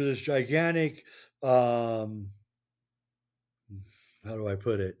going through this gigantic, um, how do I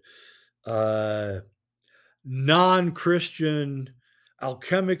put it? Uh, non-Christian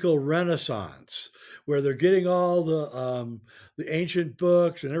alchemical renaissance, where they're getting all the ancient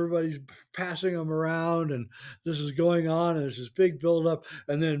books and everybody's passing them around, and this is going on, and there's this big buildup,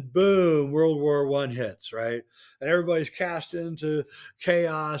 and then boom, World War I hits, right? And everybody's cast into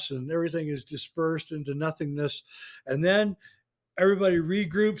chaos, and everything is dispersed into nothingness, and then everybody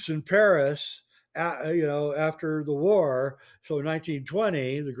regroups in Paris, after the war. So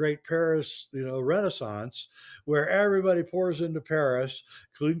 1920, the Great Paris, Renaissance, where everybody pours into Paris,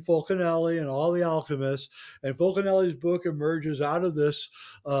 including Fulcanelli and all the alchemists. And Fulcanelli's book emerges out of this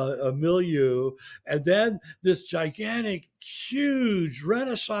milieu. And then this gigantic, huge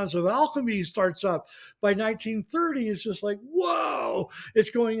renaissance of alchemy starts up. By 1930, it's just like, whoa,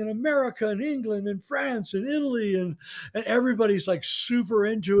 it's going in America and England and France and Italy. And everybody's like super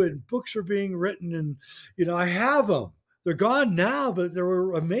into it. And books are being written. And, I have them. They're gone now, but there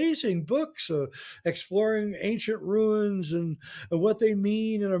were amazing books exploring ancient ruins and what they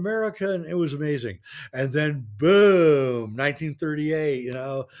mean in America. And it was amazing. And then boom, 1938,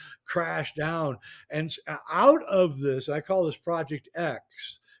 crashed down. And out of this, I call this Project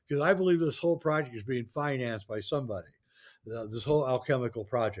X, because I believe this whole project is being financed by somebody, this whole alchemical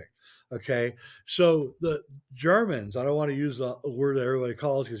project. Okay. So the Germans, I don't want to use a word that everybody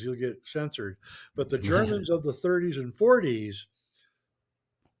calls because you'll get censored, but the Germans of the 30s and 40s,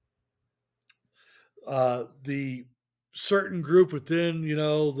 the certain group within,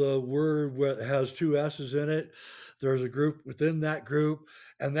 the word has two S's in it. There's a group within that group,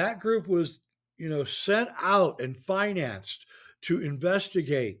 and that group was, sent out and financed to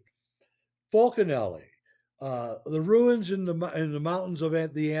investigate Fulcanelli, the ruins in the mountains of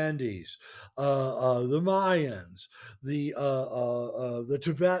the Andes, the Mayans, the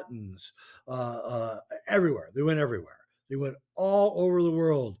Tibetans, everywhere. They went everywhere. They went all over the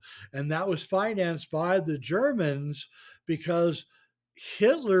world. And that was financed by the Germans because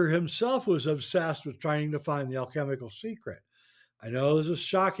Hitler himself was obsessed with trying to find the alchemical secret. I know this is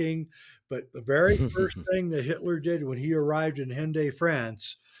shocking, but the very first thing that Hitler did when he arrived in Hendaye,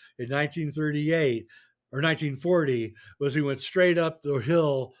 France in 1938 or 1940 was he went straight up the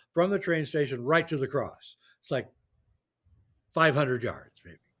hill from the train station right to the cross. It's like 500 yards,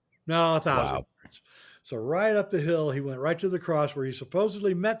 maybe. No, 1,000 yards. So right up the hill, he went right to the cross where he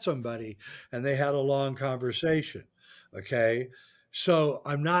supposedly met somebody and they had a long conversation. Okay. So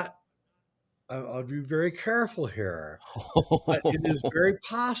I'll be very careful here, but it is very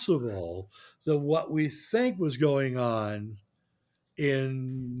possible that what we think was going on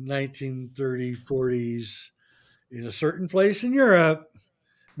in 1930s, 40s in a certain place in Europe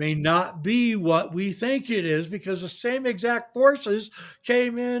may not be what we think it is, because the same exact forces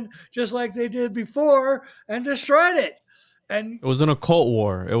came in just like they did before and destroyed it. And it was an occult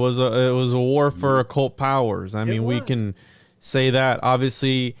war. It was a war for occult powers. I mean, we can say that.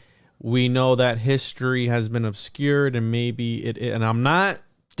 Obviously, we know that history has been obscured, and maybe and I'm not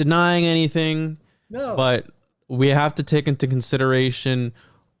denying anything. No. But we have to take into consideration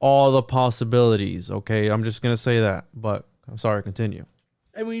all the possibilities. Okay, I'm just gonna say that. But I'm sorry. Continue.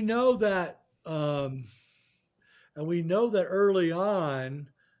 And we know that, early on,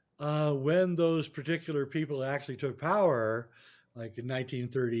 when those particular people actually took power, like in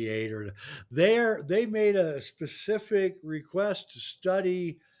 1938, or they made a specific request to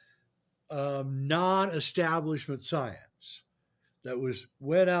study non-establishment science that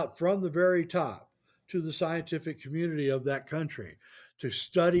went out from the very top to the scientific community of that country to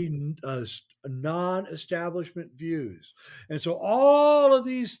study non-establishment views. And so all of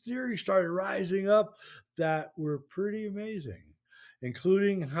these theories started rising up that were pretty amazing,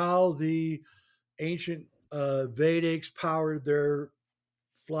 including how the ancient Vedics powered their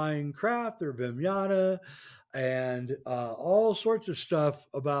flying craft, their Vimyana, and all sorts of stuff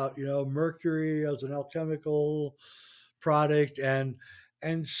about, mercury as an alchemical product. And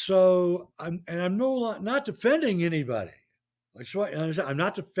so I'm not defending anybody. I'm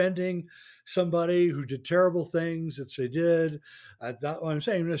not defending somebody who did terrible things that they did. That's not what I'm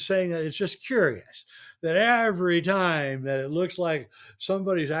saying. I'm just saying that it's just curious that every time that it looks like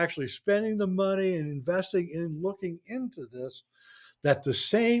somebody's actually spending the money and investing in looking into this, that the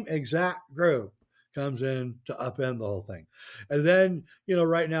same exact group comes in to upend the whole thing. And then,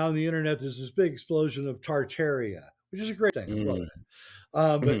 right now on the internet, there's this big explosion of Tartaria, which is a great thing.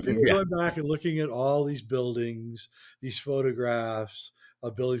 But people going back and looking at all these buildings, these photographs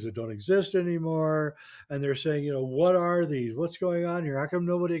of buildings that don't exist anymore, and they're saying, what are these? What's going on here? How come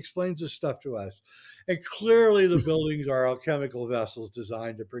nobody explains this stuff to us? And clearly the buildings are alchemical vessels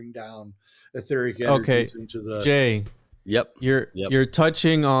designed to bring down etheric energies into the... Jay, you're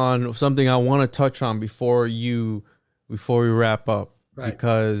touching on something I want to touch on before we wrap up. Right.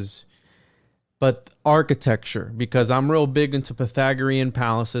 But architecture, because I'm real big into Pythagorean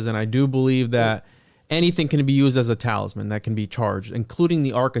palaces, and I do believe that anything can be used as a talisman that can be charged, including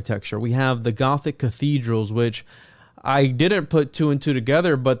the architecture. We have the Gothic cathedrals, which I didn't put two and two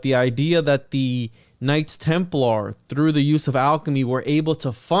together, but the idea that the Knights Templar, through the use of alchemy, were able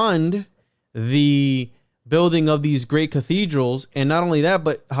to fund the building of these great cathedrals, and not only that,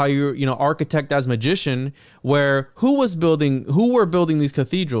 but how you're, architect as magician, where who were building these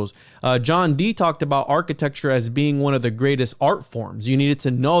cathedrals. John D talked about architecture as being one of the greatest art forms. You needed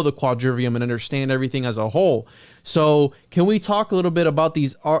to know the quadrivium and understand everything as a whole. So can we talk a little bit about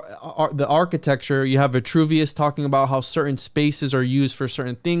the architecture? You have Vitruvius talking about how certain spaces are used for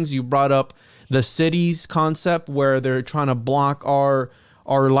certain things. You brought up the cities concept, where they're trying to block our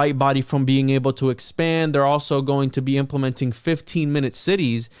light body from being able to expand. They're also going to be implementing 15-minute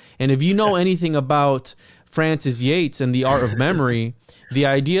cities. And if you know anything about Francis Yates and the art of memory, the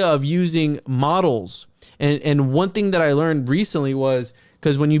idea of using models, and one thing that I learned recently was,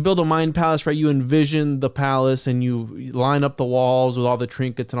 because when you build a mind palace, right, you envision the palace and you line up the walls with all the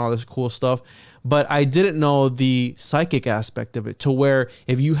trinkets and all this cool stuff. But I didn't know the psychic aspect of it, to where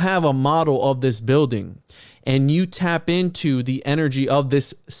if you have a model of this building and you tap into the energy of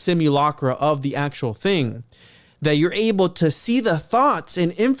this simulacra of the actual thing, that you're able to see the thoughts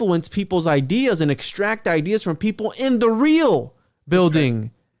and influence people's ideas and extract ideas from people in the real building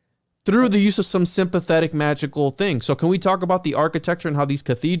through the use of some sympathetic magical thing. So can we talk about the architecture and how these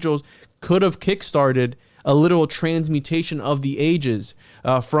cathedrals could have kickstarted a literal transmutation of the ages,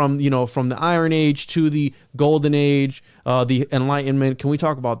 from the Iron Age to the Golden Age, the Enlightenment? Can we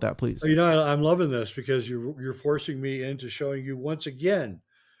talk about that, please? I'm loving this, because you're forcing me into showing you once again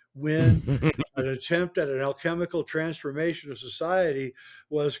when an attempt at an alchemical transformation of society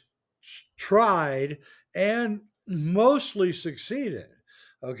was tried and mostly succeeded.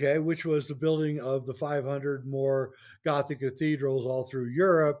 Okay, which was the building of the 500 more Gothic cathedrals all through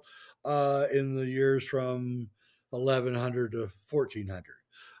Europe in the years from 1100 to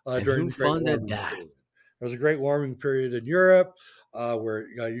 1400. During who funded that? Period. There was a great warming period in Europe where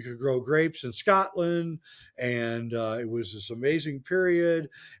you could grow grapes in Scotland, and it was this amazing period.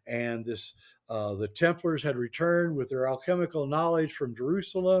 And the Templars had returned with their alchemical knowledge from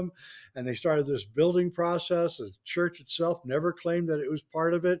Jerusalem, and they started this building process. The church itself never claimed that it was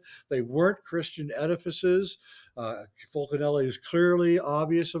part of it. They weren't Christian edifices. Fulcanelli is clearly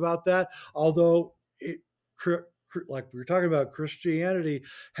obvious about that, although like we were talking about, Christianity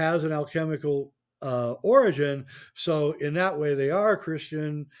has an alchemical origin. So in that way, they are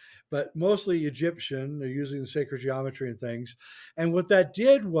Christian, but mostly Egyptian. They're using the sacred geometry and things. And what that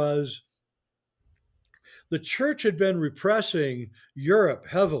did was, the church had been repressing Europe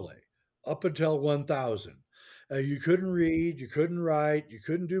heavily up until 1000. You couldn't read, you couldn't write, you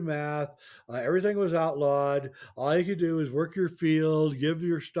couldn't do math. Everything was outlawed. All you could do is work your field, give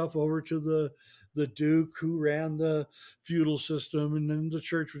your stuff over to the duke who ran the feudal system, and then the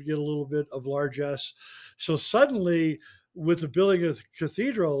church would get a little bit of largesse. So suddenly, with the building of the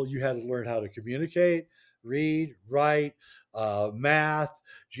cathedral, you had to learn how to communicate, read, write, math,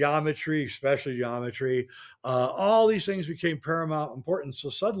 geometry, especially geometry. All these things became paramount importance. So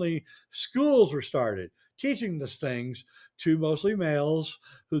suddenly schools were started teaching these things to mostly males,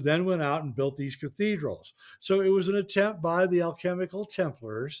 who then went out and built these cathedrals. So it was an attempt by the alchemical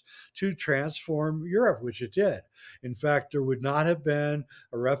Templars to transform Europe, which it did. In fact, there would not have been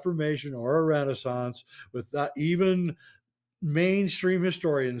a Reformation or a Renaissance without, even mainstream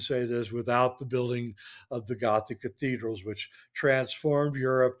historians say this, without the building of the Gothic cathedrals, which transformed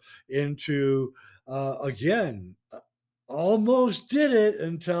Europe into, again, almost did it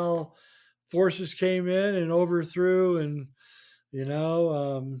until forces came in and overthrew, and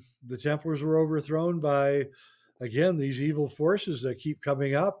the Templars were overthrown by, again, these evil forces that keep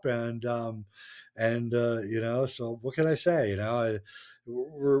coming up. And so what can I say?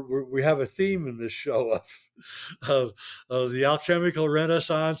 We have a theme in this show of the alchemical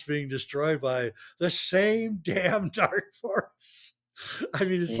Renaissance being destroyed by the same damn dark force. I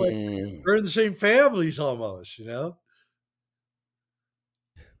mean, it's like we're in the same families almost,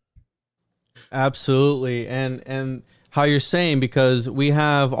 Absolutely. And how you're saying, because we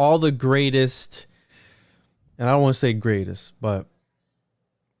have all the greatest, and I don't want to say greatest, but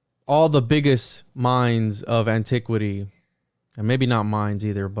all the biggest minds of antiquity, and maybe not minds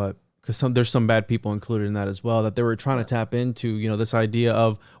either, but because there's some bad people included in that as well, that they were trying to tap into, this idea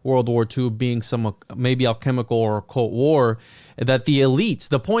of World War II being some maybe alchemical or occult war, that the elites,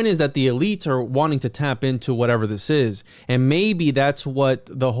 the point is that the elites are wanting to tap into whatever this is. And maybe that's what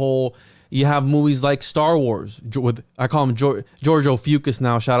the whole, you have movies like Star Wars with, I call him George Fucus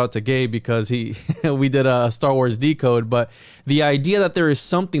now, shout out to Gabe, because we did a Star Wars decode, but the idea that there is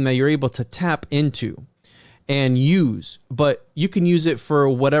something that you're able to tap into and use, but you can use it for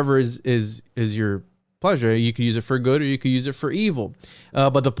whatever is your pleasure. You could use it for good or you could use it for evil.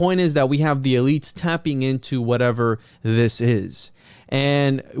 But the point is that we have the elites tapping into whatever this is.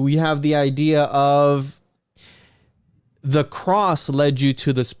 And we have the idea of the cross led you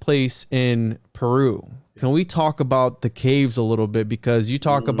to this place in Peru. Can we talk about the caves a little bit? Because you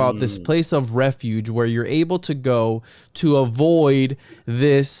talk about this place of refuge where you're able to go to avoid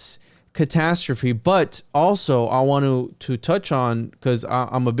this catastrophe. But also I want to touch on, because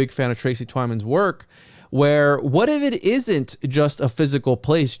I'm a big fan of Tracy Twyman's work, where what if it isn't just a physical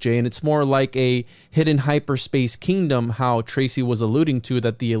place, Jay, and it's more like a hidden hyperspace kingdom, how Tracy was alluding to,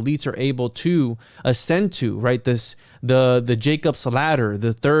 that the elites are able to ascend to, right? The Jacob's ladder,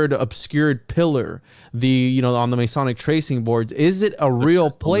 the third obscured pillar, on the Masonic tracing boards. Is it a real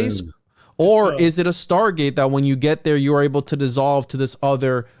place? Or is it a Stargate that when you get there, you are able to dissolve to this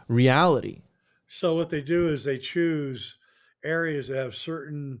other reality? So what they do is they choose areas that have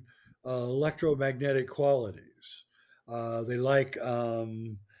certain electromagnetic qualities. They like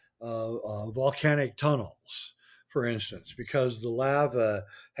volcanic tunnels, for instance, because the lava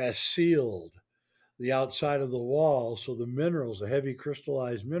has sealed the outside of the wall, so the minerals, the heavy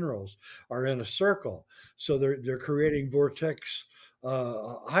crystallized minerals, are in a circle. So they're creating vortex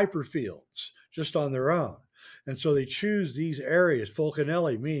hyperfields just on their own. And so they choose these areas.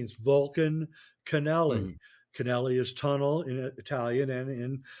 Vulcanelli means Vulcan Canelli. Canelli is tunnel in Italian and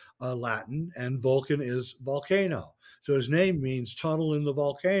in Latin, and Vulcan is volcano. So his name means tunnel in the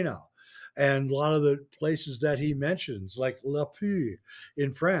volcano. And a lot of the places that he mentions, like La Puy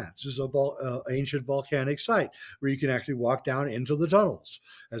in France, is a ancient volcanic site where you can actually walk down into the tunnels,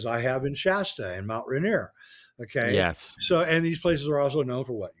 as I have in Shasta and Mount Rainier. Okay. Yes. So, and these places are also known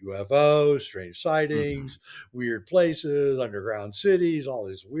for what? UFOs, strange sightings, weird places, underground cities, all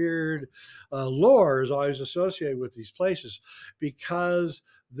this weird lore is always associated with these places because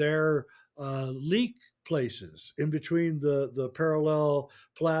they're leak places in between the parallel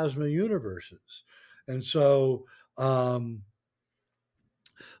plasma universes. And so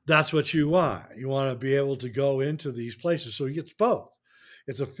that's what you want. You want to be able to go into these places. So it's both.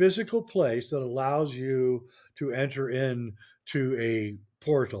 It's a physical place that allows you to enter in to a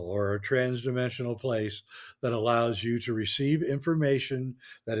portal or a transdimensional place that allows you to receive information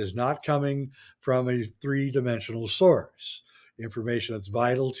that is not coming from a three-dimensional source, information that's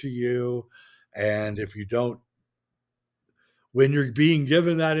vital to you. And if you don't, when you're being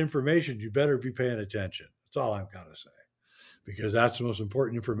given that information, you better be paying attention. That's all I've got to say, because that's the most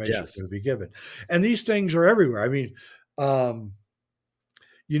important information that's going to be given. And these things are everywhere. I mean,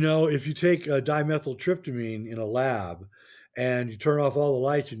 if you take a dimethyltryptamine in a lab and you turn off all the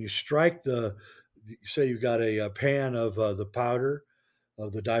lights and you strike say you've got a pan of the powder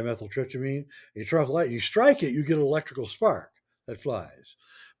of the dimethyltryptamine, and you turn off the light and you strike it, you get an electrical spark that flies,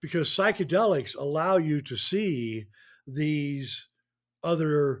 because psychedelics allow you to see these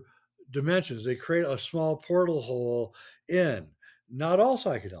other dimensions. They create a small portal hole in, not all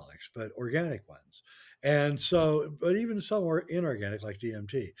psychedelics, but organic ones. And so, but even some are inorganic, like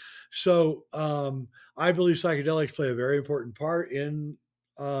DMT. So I believe psychedelics play a very important part in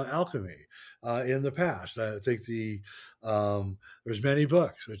alchemy in the past. I think there's many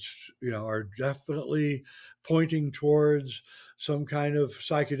books which are definitely pointing towards some kind of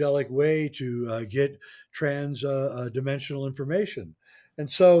psychedelic way to get dimensional information. And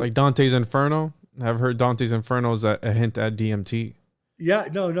so, like Dante's Inferno. I've heard Dante's Inferno is a hint at DMT. Yeah,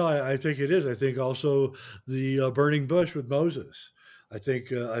 no, I think it is. I think also the burning bush with Moses. I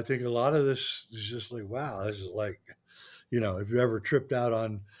think a lot of this is just like, wow, this is like, if you ever tripped out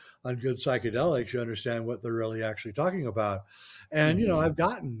on good psychedelics, you understand what they're really actually talking about. And I've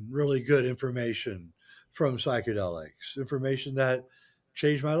gotten really good information from psychedelics, information that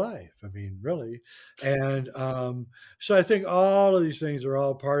changed my life. I mean, really. And so I think all of these things are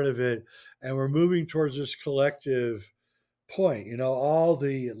all part of it, and we're moving towards this collective point. All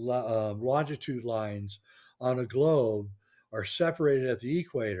the longitude lines on a globe are separated at the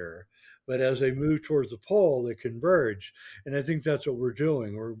equator, but as they move towards the pole, they converge. And I think that's what we're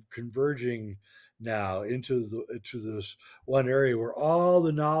doing. We're converging now into this one area where all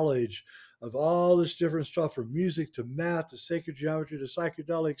the knowledge of all this different stuff, from music to math to sacred geometry to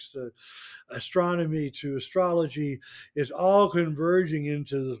psychedelics to astronomy to astrology, is all converging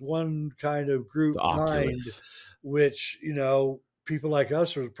into this one kind of group mind, which people like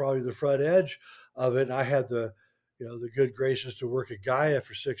us are probably the front edge of it. And I had the good graces to work at Gaia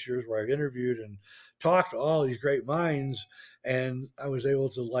for 6 years, where I interviewed and talked to all these great minds, and I was able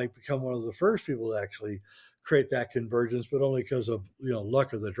to become one of the first people to actually create that convergence, but only because of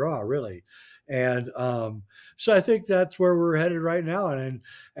luck of the draw, really. And so I think that's where we're headed right now, and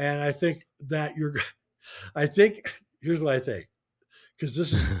I think that I think, here's what I think, because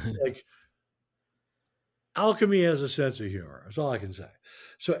this is like, alchemy has a sense of humor. That's all I can say.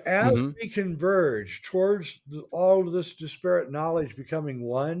 So as Hmm. we converge towards all of this disparate knowledge becoming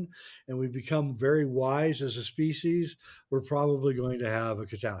one, and we become very wise as a species, we're probably going to have a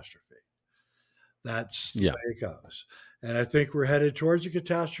catastrophe. That's the Yeah. way it goes. And I think we're headed towards a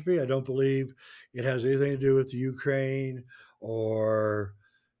catastrophe. I don't believe it has anything to do with the Ukraine or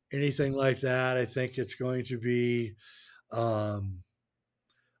anything like that. I think it's going to be um,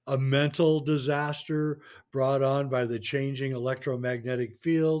 a mental disaster brought on by the changing electromagnetic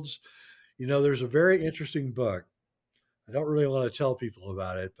fields. There's a very interesting book. I don't really want to tell people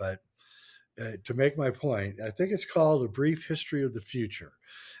about it, but to make my point, I think it's called A Brief History of the Future.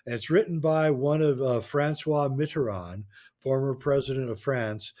 And it's written by one of Francois Mitterrand, former president of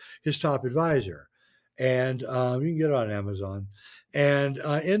France, his top advisor. And you can get it on Amazon. And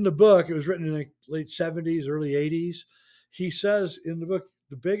in the book, it was written in the late 70s, early 80s. He says in the book,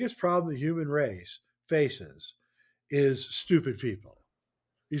 the biggest problem the human race faces is stupid people.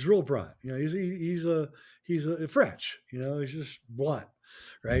 He's real blunt. He's a French. He's just blunt,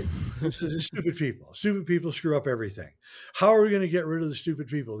 right? He says stupid people. Stupid people screw up everything. How are we going to get rid of the stupid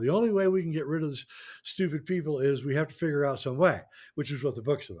people? The only way we can get rid of the stupid people is we have to figure out some way, which is what the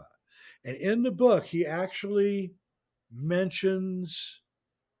book's about. And in the book, he actually mentions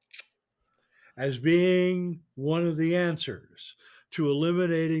as being one of the answers to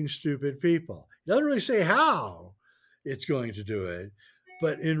eliminating stupid people. He doesn't really say how it's going to do it,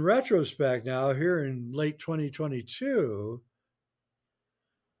 but in retrospect, now here in late 2022,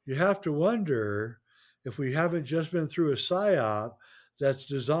 you have to wonder if we haven't just been through a psyop that's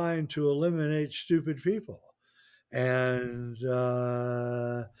designed to eliminate stupid people. And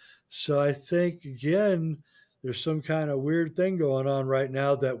so I think, again, there's some kind of weird thing going on right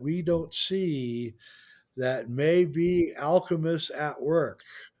now that we don't see that may be alchemists at work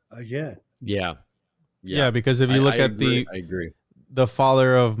again. Yeah. Yeah, Yeah. because if I, you I look at agree. I agree. the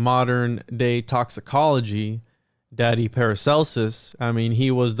father of modern day toxicology, Daddy Paracelsus, I mean,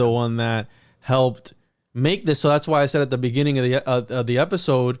 he was the one that helped make this. So that's why I said at the beginning of the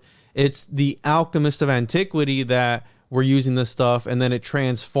episode, it's the alchemist of antiquity that were using this stuff, and then it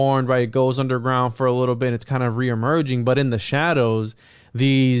transformed, right? It goes underground for a little bit, it's kind of reemerging, but in the shadows,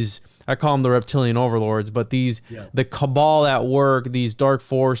 these, I call them the reptilian overlords, but the cabal at work, these dark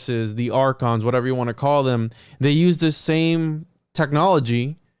forces, the archons, whatever you want to call them, they use this same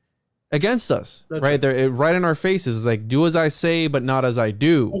technology against us. That's right. They're right in our faces. It's like, do as I say, but not as I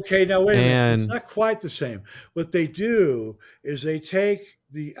do. Okay, now wait a minute. It's not quite the same. What they do is they take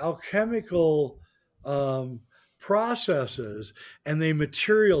the alchemical processes and they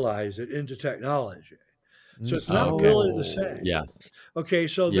materialize it into technology. So it's not really the same. Yeah. Okay,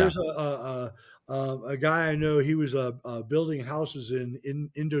 so there's a guy I know. He was building houses in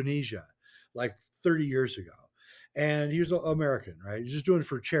Indonesia like 30 years ago, and he was American, right? He's just doing it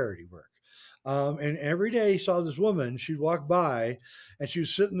for charity work. And every day he saw this woman. She'd walk by, and she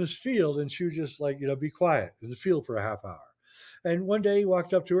was sitting in this field, and she would just be quiet in the field for a half hour. And one day he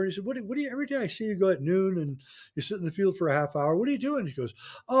walked up to her and he said, what do you, every day I see you go at noon and you sit in the field for a half hour. What are you doing? She goes,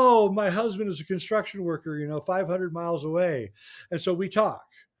 oh, my husband is a construction worker, 500 miles away. And so we talk.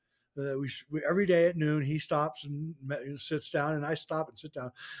 We every day at noon, he stops and sits down, and I stop and sit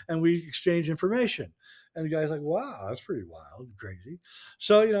down, and we exchange information. And the guy's like, wow, that's pretty wild and crazy.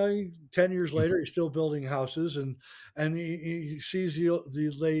 So, 10 years later, he's still building houses, and he sees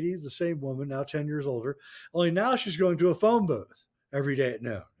the lady, the same woman, now 10 years older, only now she's going to a phone booth every day at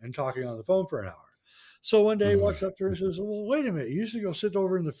noon and talking on the phone for an hour. So one day he walks up to her and says, well, wait a minute, you used to go sit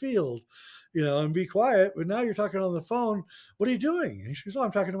over in the field, and be quiet, but now you're talking on the phone. What are you doing? And she goes, oh,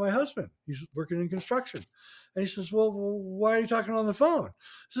 I'm talking to my husband. He's working in construction. And he says, well, why are you talking on the phone?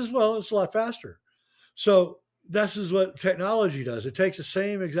 He says, well, it's a lot faster. So this is what technology does. It takes the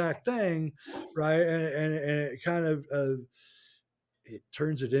same exact thing, right? And it kind of, it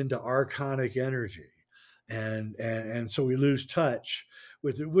turns it into archonic energy. And so we lose touch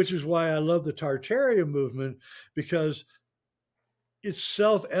with it, which is why I love the Tartaria movement, because it's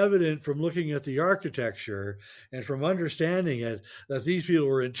self-evident from looking at the architecture and from understanding it that these people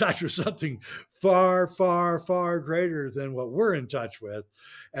were in touch with something far, far, far greater than what we're in touch with,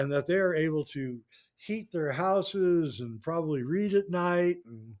 and that they're able to heat their houses and probably read at night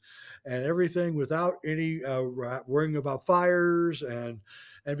and everything without any worrying about fires and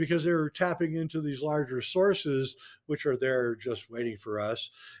because they were tapping into these larger sources which are there just waiting for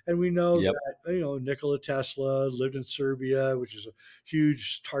us. And we know Yep. that Nikola Tesla lived in Serbia, which is a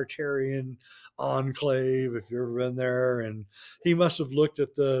huge Tartarian enclave if you've ever been there, and he must have looked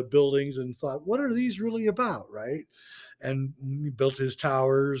at the buildings and thought, what are these really about, right? And he built his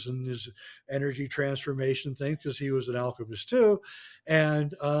towers and his energy transformation thing because he was an alchemist too.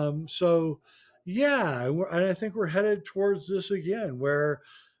 And so, yeah, and I think we're headed towards this again, where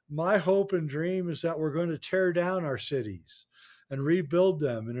my hope and dream is that we're going to tear down our cities and rebuild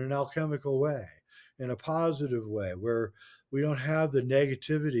them in an alchemical way, in a positive way, where we don't have the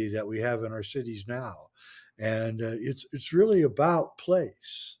negativity that we have in our cities now. And it's really about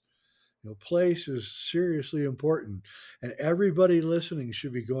place. Place is seriously important, and everybody listening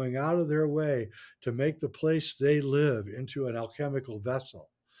should be going out of their way to make the place they live into an alchemical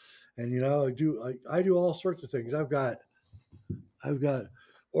vessel. And I do all sorts of things. I've got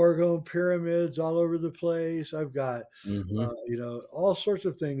orgone pyramids all over the place. I've got Hmm. all sorts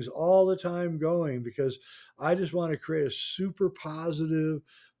of things all the time going because I just want to create a super positive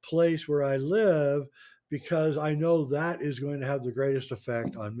place where I live because I know that is going to have the greatest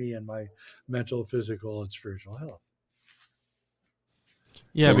effect on me and my mental, physical, and spiritual health.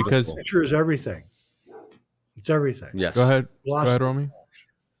 Yeah, So because Wonderful. picture is everything. It's everything. go Yes. ahead. Go ahead, Philosophy. Romy.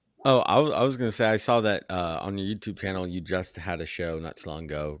 Oh, I was gonna say I saw that on your YouTube channel. You just had a show not too long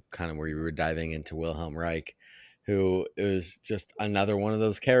ago, kind of where you were diving into Wilhelm Reich, who is just another one of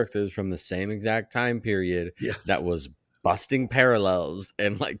those characters from the same exact time period Yeah. that was busting parallels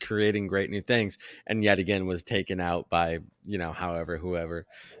and like creating great new things, and yet again was taken out by however whoever.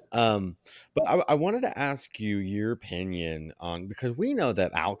 Um, but I wanted to ask you your opinion on, because we know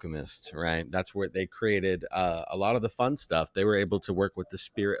that alchemists, right? That's where they created a lot of the fun stuff. They were able to work with the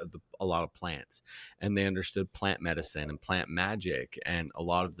spirit of a lot of plants, and they understood plant medicine and plant magic and a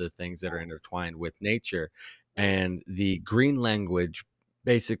lot of the things that are intertwined with nature. And the green language,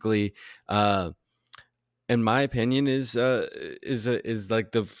 basically, in my opinion, is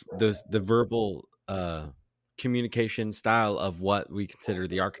like the verbal communication style of what we consider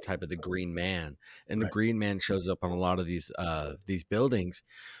the archetype of the green man. And the Right. green man shows up on a lot of these buildings.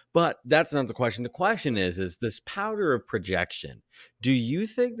 But that's not the question. The question is this powder of projection. Do you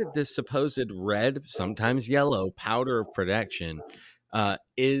think that this supposed red, sometimes yellow powder of projection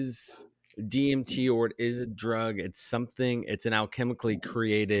is DMT, or it is a drug? It's something, it's an alchemically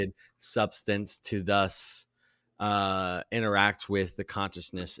created substance to thus interact with the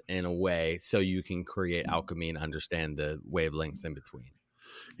consciousness in a way so you can create alchemy and understand the wavelengths in between.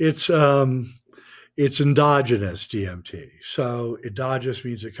 It's um it's endogenous DMT. So endogenous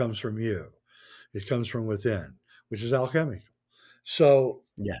means it comes from you. It comes from within, which is alchemical. So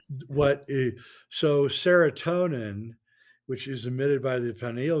Yes. what is, so serotonin, which is emitted by the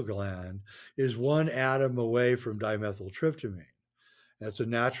pineal gland, is one atom away from dimethyltryptamine. That's a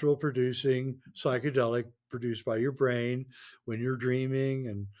natural producing psychedelic produced by your brain when you're dreaming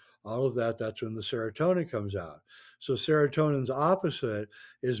and all of that. That's when the serotonin comes out. So serotonin's opposite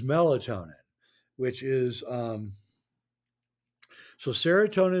is melatonin, which is so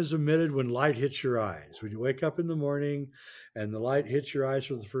serotonin is emitted when light hits your eyes. When you wake up in the morning and the light hits your eyes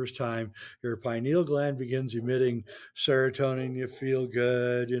for the first time, your pineal gland begins emitting serotonin. You feel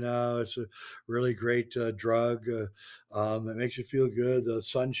good. It's a really great drug. It makes you feel good. The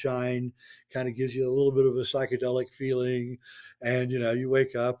sunshine kind of gives you a little bit of a psychedelic feeling. And, you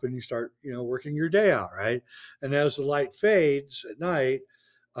wake up and you start, working your day out, right? And as the light fades at night,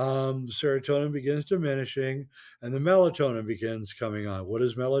 the serotonin begins diminishing and the melatonin begins coming on. What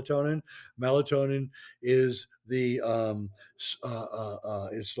is melatonin? Melatonin is it's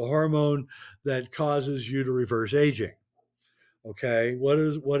the hormone that causes you to reverse aging. Okay, what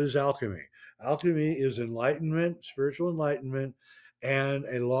is alchemy? Alchemy is enlightenment, spiritual enlightenment, and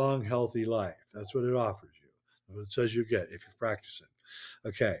a long, healthy life. That's what it offers you. That's what it says you get if you practice it.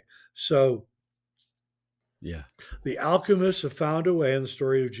 Okay, so Yeah. the alchemists have found a way, and the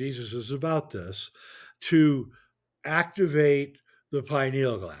story of Jesus is about this, to activate the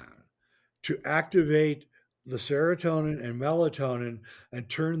pineal gland, to activate the serotonin and melatonin and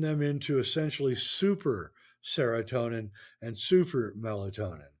turn them into essentially super serotonin and super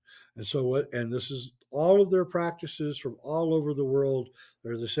melatonin. And so and this is all of their practices from all over the world.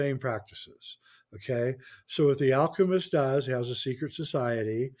 They're the same practices. Okay. So what the alchemist does, he has a secret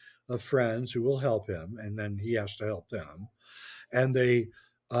society of friends who will help him, and then he has to help them. And they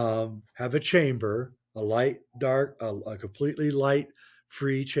have a chamber, a light, dark, a completely light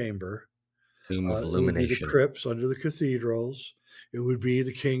free chamber Tomb of It would be the illumination. crypts under the cathedrals. It would be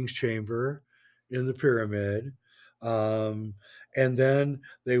the king's chamber in the pyramid. Um, and then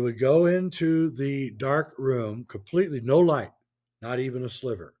they would go into the dark room, completely no light, not even a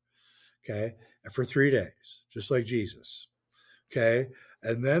sliver. Okay. And for 3 days, just like Jesus. Okay.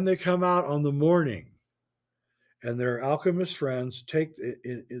 And then they come out on the morning, and their alchemist friends take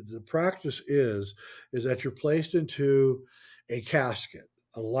the practice is that you're placed into a casket,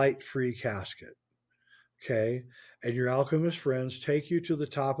 a light free casket. Okay. And your alchemist friends take you to the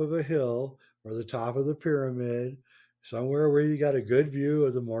top of a hill or the top of the pyramid, somewhere where you got a good view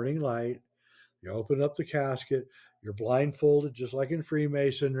of the morning light. You open up the casket, you're blindfolded, just like in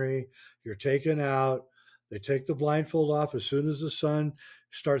Freemasonry. You're taken out. They take the blindfold off as soon as the sun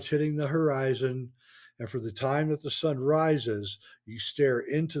starts hitting the horizon. And for the time that the sun rises, you stare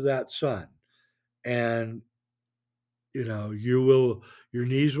into that sun. And, your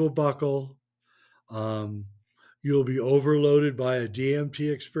knees will buckle. Um, you'll be overloaded by a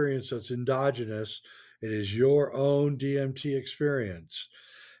DMT experience that's endogenous. It is your own DMT experience.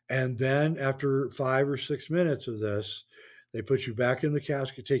 And then after 5 or 6 minutes of this, they put you back in the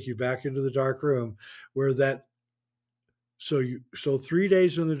casket, take you back into the dark room where so 3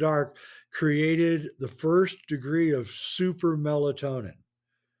 days in the dark created the first degree of super melatonin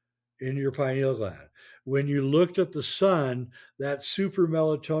in your pineal gland. When you looked at the sun, that super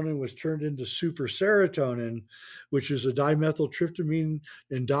melatonin was turned into super serotonin, which is a dimethyltryptamine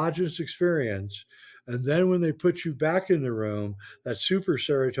endogenous experience. And then when they put you back in the room, that super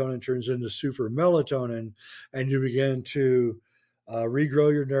serotonin turns into super melatonin, and you begin to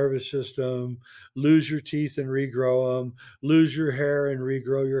regrow your nervous system, lose your teeth and regrow them, lose your hair and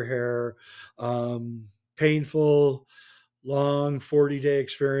regrow your hair. Painful, long 40-day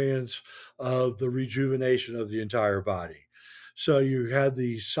experience of the rejuvenation of the entire body. So you had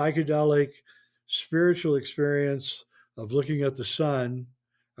the psychedelic spiritual experience of looking at the sun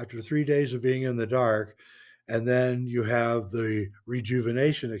after 3 days of being in the dark. And then you have the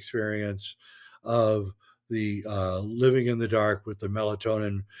rejuvenation experience of the living in the dark with the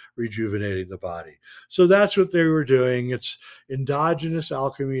melatonin rejuvenating the body. So that's what they were doing. It's endogenous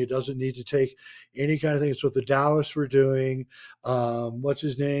alchemy. It doesn't need to take any kind of thing. It's what the Taoists were doing. What's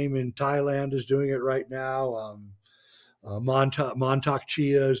his name in Thailand is doing it right now. Montauk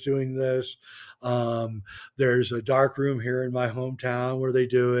Chia is doing this. There's a dark room here in my hometown where they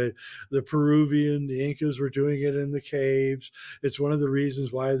do it. The Incas were doing it in the caves. It's one of the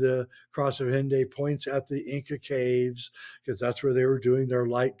reasons why the Cross of Hendaye points at the Inca caves, because that's where they were doing their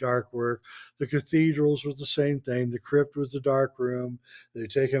light dark work. The cathedrals was the same thing. The crypt was the dark room. They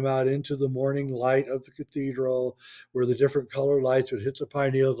take them out into the morning light of the cathedral, where the different color lights would hit the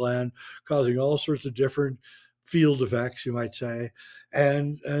pineal gland, causing all sorts of different field effects, you might say.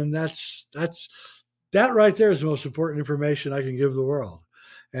 And that right there is the most important information I can give the world.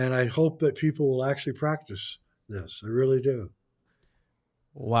 And I hope that people will actually practice this. I really do.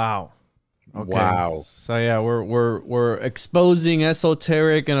 Wow. Okay. Wow. So yeah, we're exposing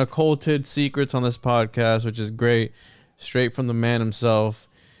esoteric and occulted secrets on this podcast, which is great. Straight from the man himself,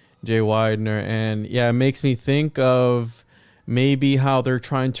 Jay Weidner. And yeah, it makes me think of maybe how they're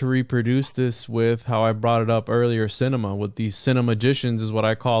trying to reproduce this with how I brought it up earlier, cinema, with these cinemagicians is what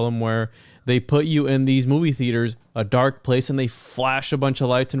I call them, where they put you in these movie theaters, a dark place, and they flash a bunch of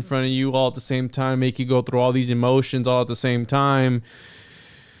lights in front of you all at the same time, make you go through all these emotions all at the same time.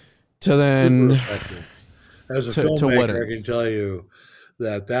 To then, as a filmmaker, I can tell you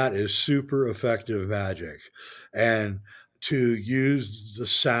that is super effective magic. And to use the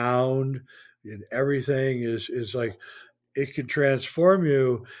sound and everything is like, it can transform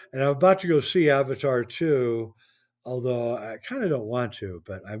you. And I'm about to go see Avatar 2, although I kind of don't want to,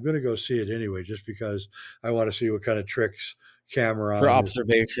 but I'm going to go see it anyway, just because I want to see what kind of tricks Cameron for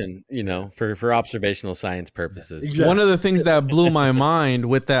observation, for observational science purposes. Exactly. One of the things that blew my mind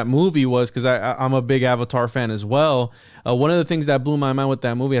with that movie was, because I'm a big Avatar fan as well. One of the things that blew my mind with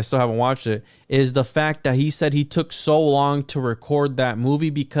that movie, I still haven't watched it, is the fact that he said he took so long to record that movie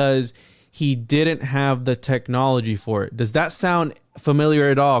because he didn't have the technology for it. Does that sound familiar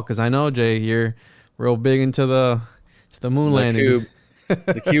at all? Because I know, Jay, you're real big into the moon landing.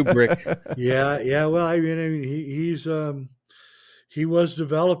 The cube brick. Yeah. Well, I mean, he was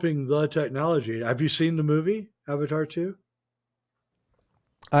developing the technology. Have you seen the movie Avatar 2?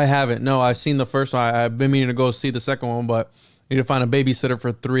 I haven't. No, I've seen the first one. I've been meaning to go see the second one, but I need to find a babysitter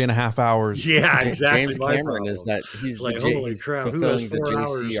for 3.5 hours. Yeah, exactly. James Cameron is that he's like, holy crap, who has 4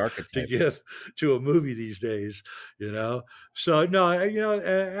 hours archetype to give to a movie these days, So no,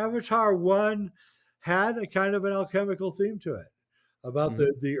 Avatar 1 had a kind of an alchemical theme to it. about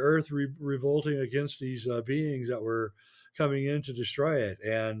the earth revolting against these beings that were coming in to destroy it.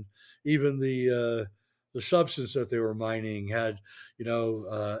 And even the substance that they were mining had,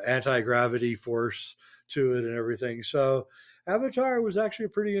 anti-gravity force to it and everything. So Avatar was actually a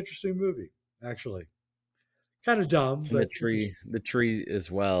pretty interesting movie, actually. Kind of dumb, And but the tree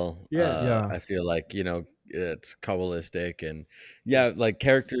as well. yeah. Yeah. I feel like, it's Kabbalistic, and Yeah. yeah, like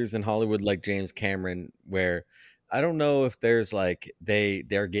characters in Hollywood like James Cameron, where I don't know if there's like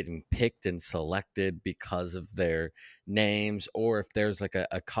they're getting picked and selected because of their names, or if there's like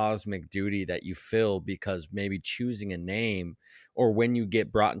a cosmic duty that you feel because maybe choosing a name, or when you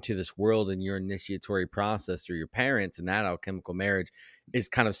get brought into this world and your initiatory process through your parents and that alchemical marriage is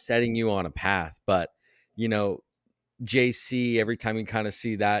kind of setting you on a path. But you know, JC, every time you kind of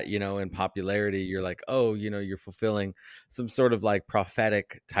see that, in popularity, you're like, oh, you're fulfilling some sort of like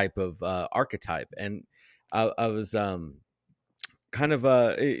prophetic type of archetype. And I was kind of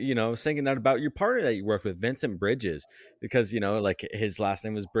I was thinking that about your partner that you worked with, Vincent Bridges, because like his last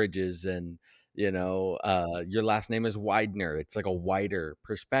name was Bridges, and your last name is Weidner. It's like a wider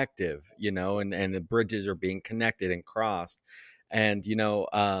perspective, and the bridges are being connected and crossed. And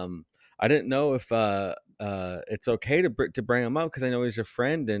I didn't know if it's okay to bring him up, because I know he's your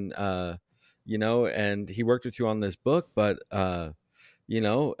friend, and and he worked with you on this book. But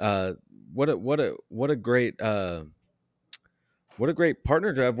what a great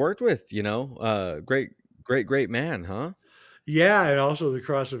partner to have worked with. Great man, huh? Yeah, and also the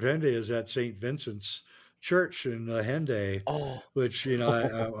Cross of Hendaye is at St. Vincent's Church in Hendaye, Oh. which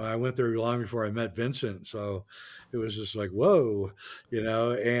I went there long before I met Vincent, so it was just like whoa,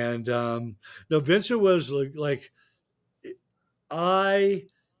 And no, Vincent was like I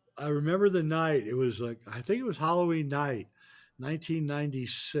I remember the night. It was like I think it was Halloween night,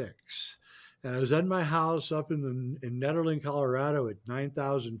 1996, and I was at my house up in Nederland, Colorado, at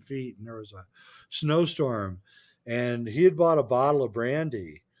 9,000 feet, and there was a snowstorm, and he had bought a bottle of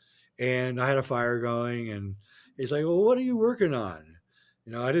brandy, and I had a fire going, and he's like, "Well, what are you working on?"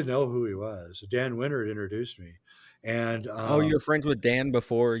 I didn't know who he was. Dan Winter had introduced me, and Oh, you were friends with Dan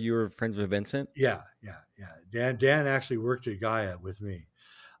before you were friends with Vincent? yeah, yeah, yeah. Dan actually worked at Gaia with me.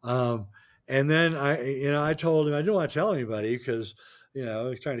 Um, and then I told him I didn't want to tell anybody because,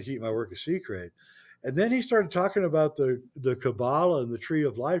 he's trying to keep my work a secret. And then he started talking about the Kabbalah and the Tree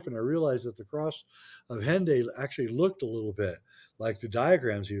of Life, and I realized that the Cross of Hendaye actually looked a little bit like the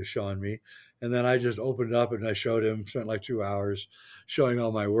diagrams he was showing me. And then I just opened it up and I showed him, spent like 2 hours showing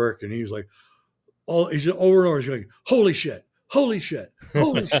all my work, and he was like, he's over and over, he's going, "Holy shit, holy shit,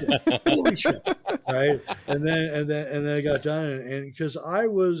 holy shit, holy shit." Right. And then I got done, and because I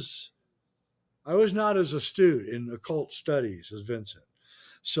was not as astute in occult studies as Vincent.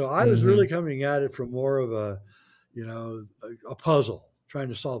 So I was Mm-hmm. really coming at it from more of a puzzle, trying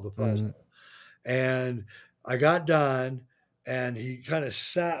to solve a puzzle. Mm-hmm. And I got done, and he kind of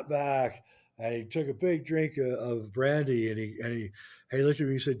sat back and he took a big drink of brandy, and he looked at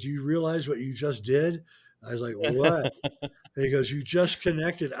me and said, "Do you realize what you just did?" I was like, "What?" And he goes, "You just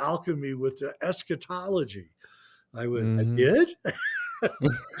connected alchemy with the eschatology." I went, "I Mm-hmm. did?"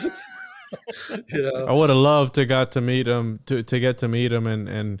 I would have loved to get to meet him,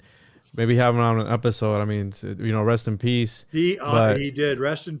 and maybe have him on an episode. I mean, rest in peace. He did.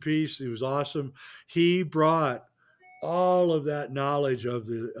 Rest in peace. He was awesome. He brought all of that knowledge of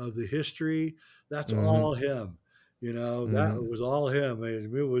the history. That's Mm-hmm. all him. That Mm-hmm. was all him.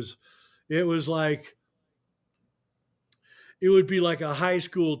 It was like it would be like a high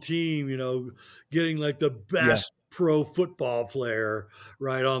school team, getting like the Yeah. best pro football player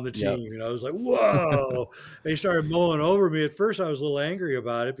right on the Yep. team. I was like, whoa. And he started mowing over me. At first I was a little angry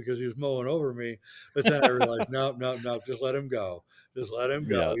about it because he was mowing over me. But then I realized, no, just let him go. Just let him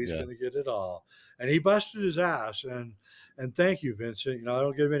go. Yeah. He's Yeah. going to get it all. And he busted his ass. And thank you, Vincent. I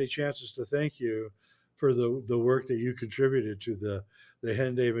don't get many chances to thank you for the work that you contributed to the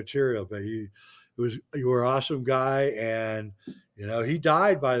Hendaye material. But you were an awesome guy. And, he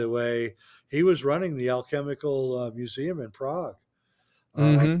died, by the way. He was running the Alchemical Museum in Prague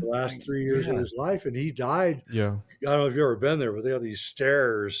Mm-hmm. the last 3 years of Yeah. his life, and he died. Yeah. I don't know if you've ever been there, but they have these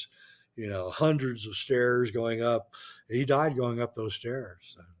stairs, hundreds of stairs going up. He died going up those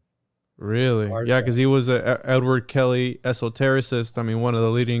stairs. Really? Heart Yeah, attack. because he was a Edward Kelly esotericist. I mean, one of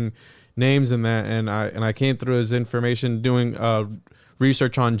the leading names in that. And I came through his information doing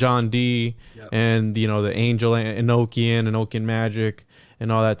research on John Dee Yep. and the angel Enochian magic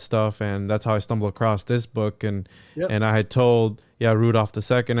and all that stuff. And that's how I stumbled across this book. And Yep. and I had told Rudolph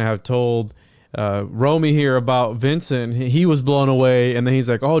II. I have told Romy here about Vincent. He was blown away, and then he's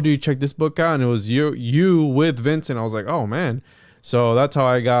like, "Oh, dude, check this book out." And it was you with Vincent. I was like, "Oh man." So that's how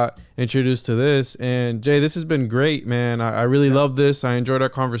I got introduced to this. And Jay, this has been great, man. I really love this. I enjoyed our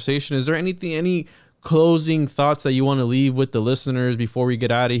conversation. Is there any closing thoughts that you want to leave with the listeners before we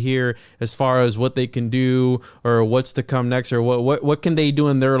get out of here, as far as what they can do or what's to come next, or what can they do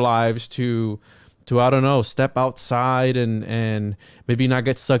in their lives to I don't know, step outside and maybe not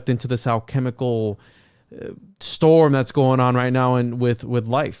get sucked into this alchemical storm that's going on right now and with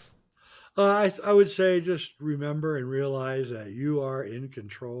life? I would say just remember and realize that you are in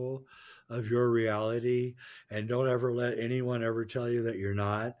control of your reality, and don't ever let anyone ever tell you that you're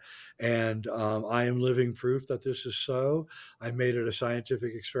not. And I am living proof that this is so. I made it a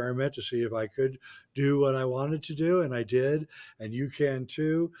scientific experiment to see if I could do what I wanted to do, and I did. And you can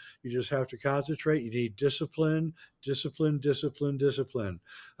too. You just have to concentrate. You need discipline, discipline, discipline, discipline.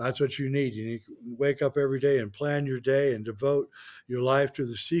 That's what you need. You need to wake up every day and plan your day and devote your life to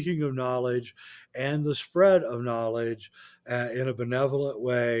the seeking of knowledge and the spread of knowledge in a benevolent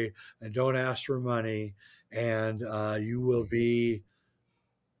way, and don't ask for money, and you will be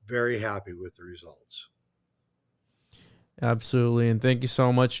very happy with the results. Absolutely. And thank you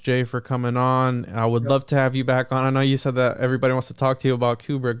so much, Jay, for coming on. I would love to have you back on. I know you said that everybody wants to talk to you about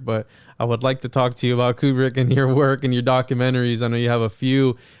Kubrick, but I would like to talk to you about Kubrick and your work and your documentaries. I know you have a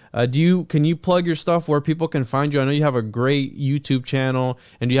few. Can you plug your stuff where people can find you? I know you have a great YouTube channel,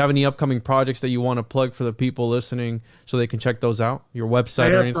 and do you have any upcoming projects that you want to plug for the people listening so they can check those out? Your website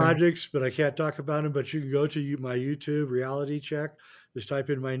or anything? I have projects, but I can't talk about them, but you can go to my YouTube, Reality Check. Just type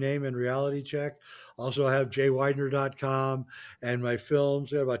in my name and Reality Check. Also, I have jayweidner.com, and my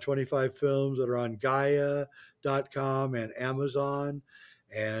films. I have about 25 films that are on Gaia.com and Amazon.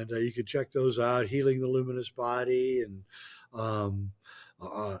 And you can check those out. Healing the Luminous Body, and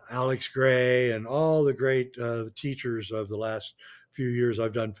Alex Gray, and all the great teachers of the last few years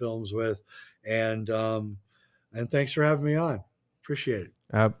I've done films with. And thanks for having me on. Appreciate it.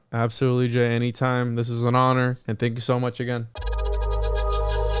 Absolutely, Jay. Anytime. This is an honor. And thank you so much again.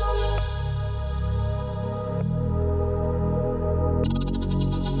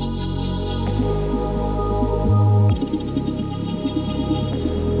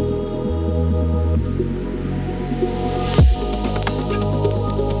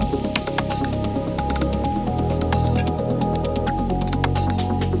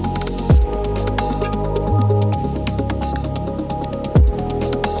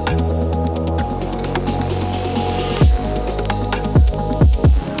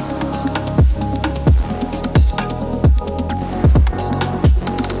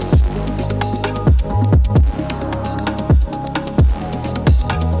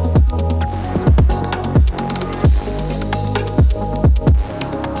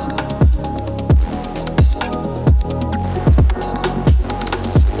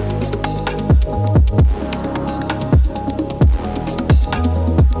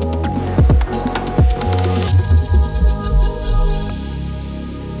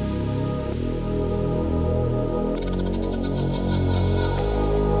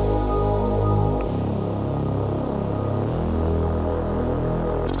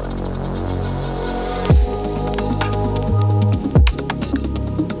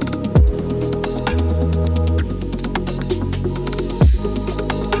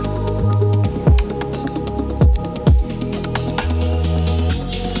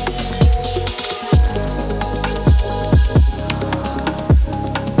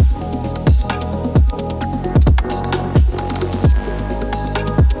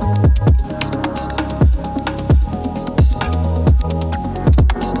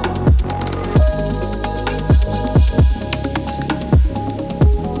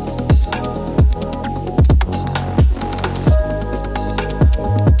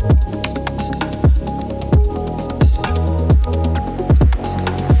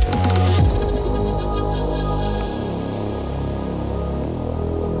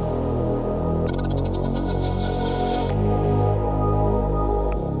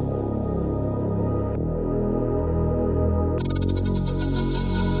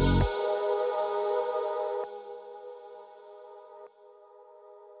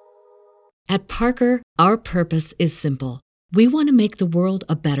 At Parker, our purpose is simple. We want to make the world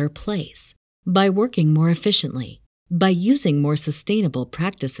a better place by working more efficiently, by using more sustainable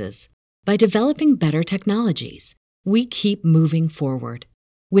practices, by developing better technologies. We keep moving forward.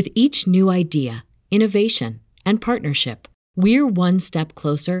 With each new idea, innovation, and partnership, we're one step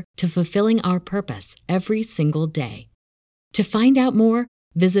closer to fulfilling our purpose every single day. To find out more,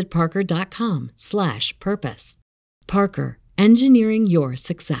 visit parker.com/purpose. Parker, engineering your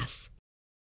success.